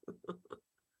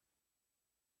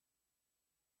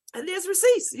 And there's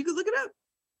receipts. You can look it up.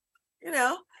 You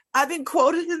know, I've been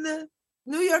quoted in the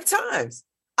New York Times.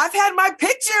 I've had my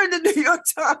picture in the New York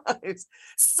Times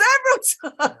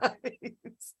several times.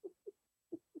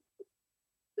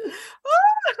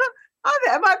 I've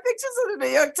had my pictures in the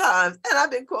New York Times, and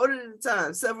I've been quoted in the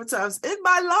Times several times in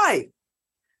my life.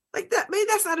 Like that, maybe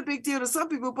that's not a big deal to some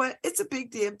people, but it's a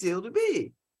big damn deal to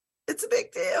me. It's a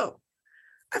big deal.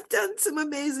 I've done some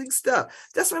amazing stuff.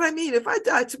 That's what I mean. If I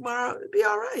die tomorrow, it'd be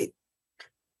all right.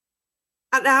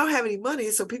 I don't have any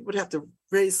money, so people would have to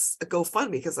raise a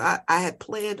GoFundMe because I had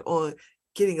planned on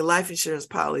getting a life insurance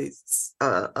policy,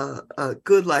 a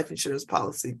good life insurance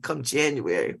policy come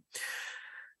January.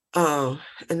 And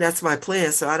that's my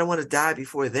plan. So I don't want to die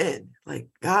before then. Like,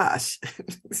 gosh,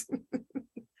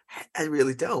 I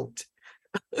really don't.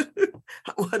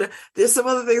 There's some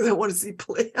other things I want to see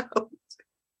play out.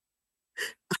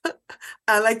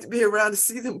 I like to be around to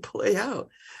see them play out.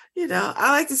 You know,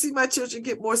 I like to see my children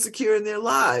get more secure in their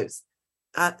lives.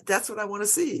 That's what I want to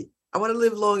see. I want to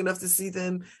live long enough to see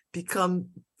them become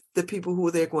the people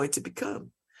who they're going to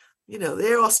become. You know,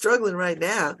 they're all struggling right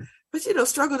now, but you know,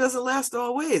 struggle doesn't last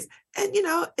always. And you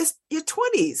know, it's your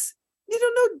 20s. You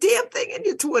don't know damn thing in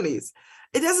your 20s.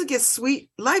 It doesn't get sweet.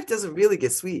 Life doesn't really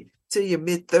get sweet till your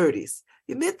mid-30s.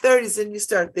 Your mid-30s, and you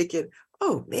start thinking,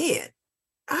 oh man,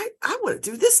 I want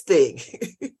to do this thing.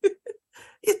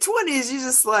 Your 20s, you're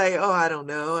just like, oh, I don't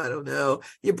know.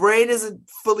 Your brain isn't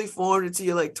fully formed until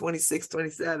you're like 26,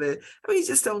 27. I mean, you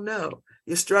just don't know.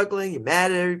 You're struggling. You're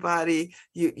mad at everybody.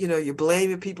 You know, you're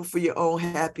blaming people for your own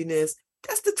happiness.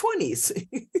 That's the 20s.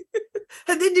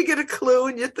 And then you get a clue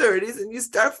in your 30s and you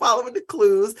start following the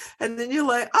clues. And then you're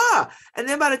like, and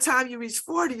then by the time you reach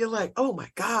 40, you're like, oh my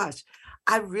gosh,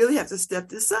 I really have to step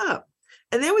this up.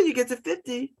 And then when you get to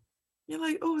 50, you're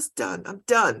like, oh, it's done. I'm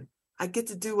done. I get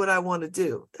to do what I want to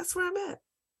do. That's where I'm at.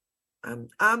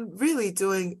 I'm really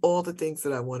doing all the things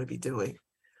that I want to be doing.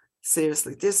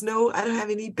 Seriously, I don't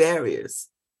have any barriers.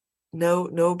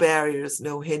 No barriers,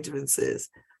 no hindrances.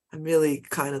 I'm really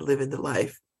kind of living the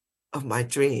life of my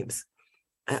dreams.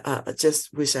 I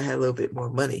just wish I had a little bit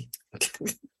more money.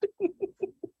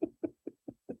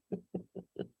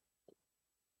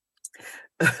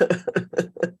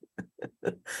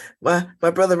 My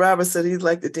brother Robert said he'd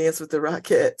like to dance with the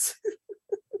Rockettes.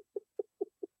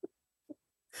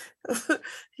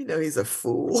 You know, he's a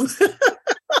fool.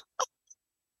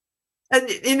 And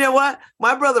you know what?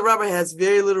 My brother Robert has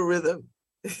very little rhythm.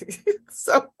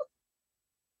 So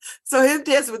him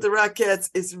dancing with the Rockettes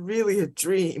is really a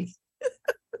dream.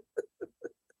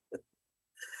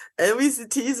 And we used to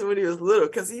tease him when he was little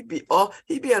because he'd be on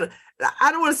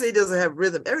I don't want to say he doesn't have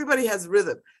rhythm. Everybody has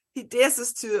rhythm. He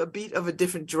dances to a beat of a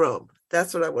different drum.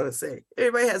 That's what I want to say.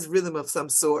 Everybody has rhythm of some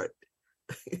sort.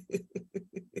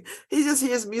 He just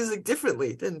hears music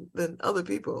differently than other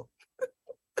people.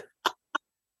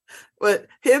 But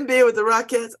him being with the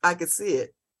Rockettes, I could see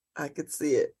it. I could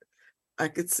see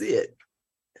it.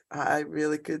 I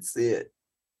really could see it.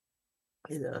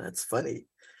 You know, that's funny.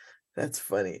 That's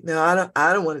funny. No,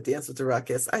 I don't want to dance with the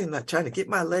Rockettes. I am not trying to get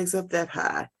my legs up that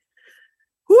high.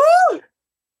 Woo!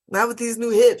 Not with these new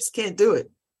hips. Can't do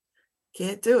it.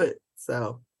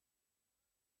 So,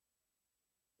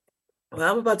 well,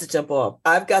 I'm about to jump off.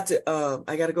 I got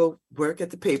to go work at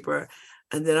the paper,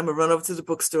 and then I'm gonna run over to the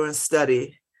bookstore and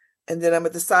study, and then I'm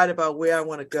gonna decide about where I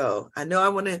want to go. I know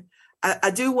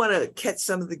I do want to catch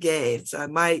some of the games. So I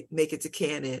might make it to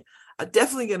Cannon. I'm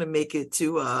definitely gonna make it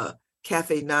to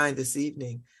Cafe 9 this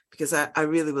evening because I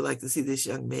really would like to see this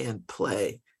young man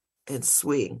play and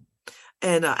swing.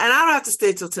 And I don't have to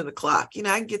stay till 10 o'clock. You know,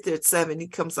 I can get there at 7. He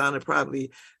comes on at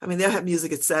probably, I mean, they'll have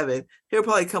music at 7. He'll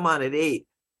probably come on at 8.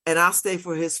 And I'll stay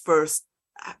for his first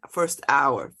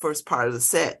hour, first part of the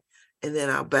set. And then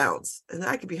I'll bounce. And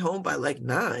I could be home by like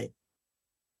 9.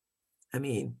 I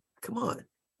mean, come on,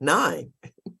 9.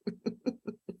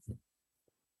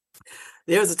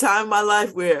 There was a time in my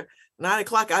life where 9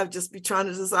 o'clock, I'd just be trying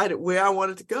to decide where I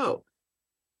wanted to go.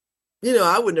 You know,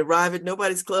 I wouldn't arrive at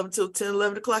nobody's club until 10,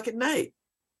 11 o'clock at night.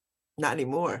 Not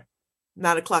anymore.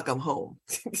 9 o'clock, I'm home.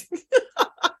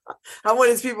 I'm one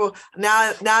of these people,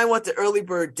 now I want the early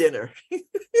bird dinner.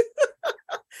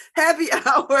 Happy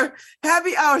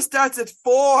hour starts at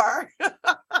 4.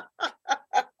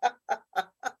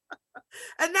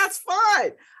 And that's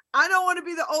fine. I don't want to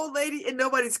be the old lady in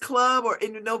nobody's club or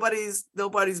in nobody's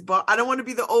bar. I don't want to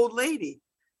be the old lady.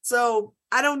 So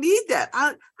I don't need that.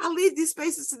 I'll leave these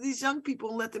spaces to these young people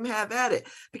and let them have at it,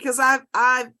 because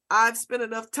I've spent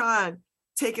enough time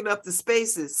taking up the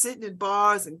spaces, sitting in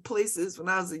bars and places when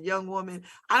I was a young woman.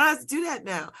 I don't have to do that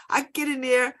now. I can get in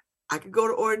there. I could go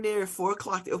to Ordinary at 4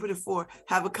 o'clock. They open at 4,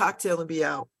 have a cocktail and be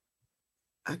out.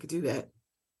 I could do that.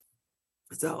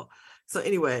 So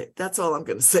anyway, that's all I'm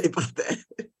going to say about that.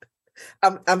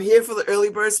 I'm here for the early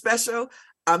bird special.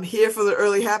 I'm here for the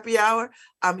early happy hour.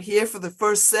 I'm here for the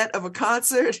first set of a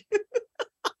concert.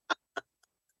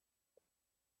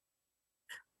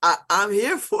 I'm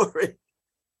here for it.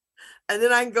 And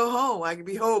then I can go home. I can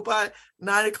be home by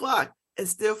 9 o'clock and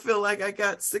still feel like I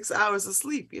got 6 hours of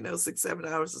sleep, 6, 7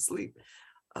 hours of sleep.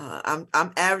 I'm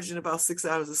averaging about 6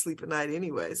 hours of sleep a night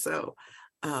anyway. So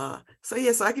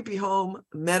yes, I could be home,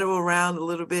 meddle around a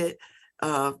little bit,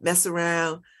 mess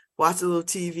around, watch a little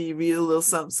TV, read a little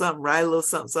something, write a little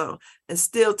something, and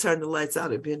still turn the lights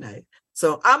out at midnight.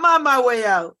 So I'm on my way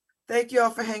out. Thank you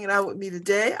all for hanging out with me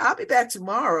today. I'll be back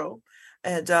tomorrow.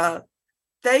 And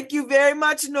thank you very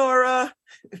much, Nora.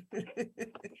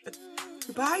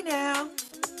 Goodbye now.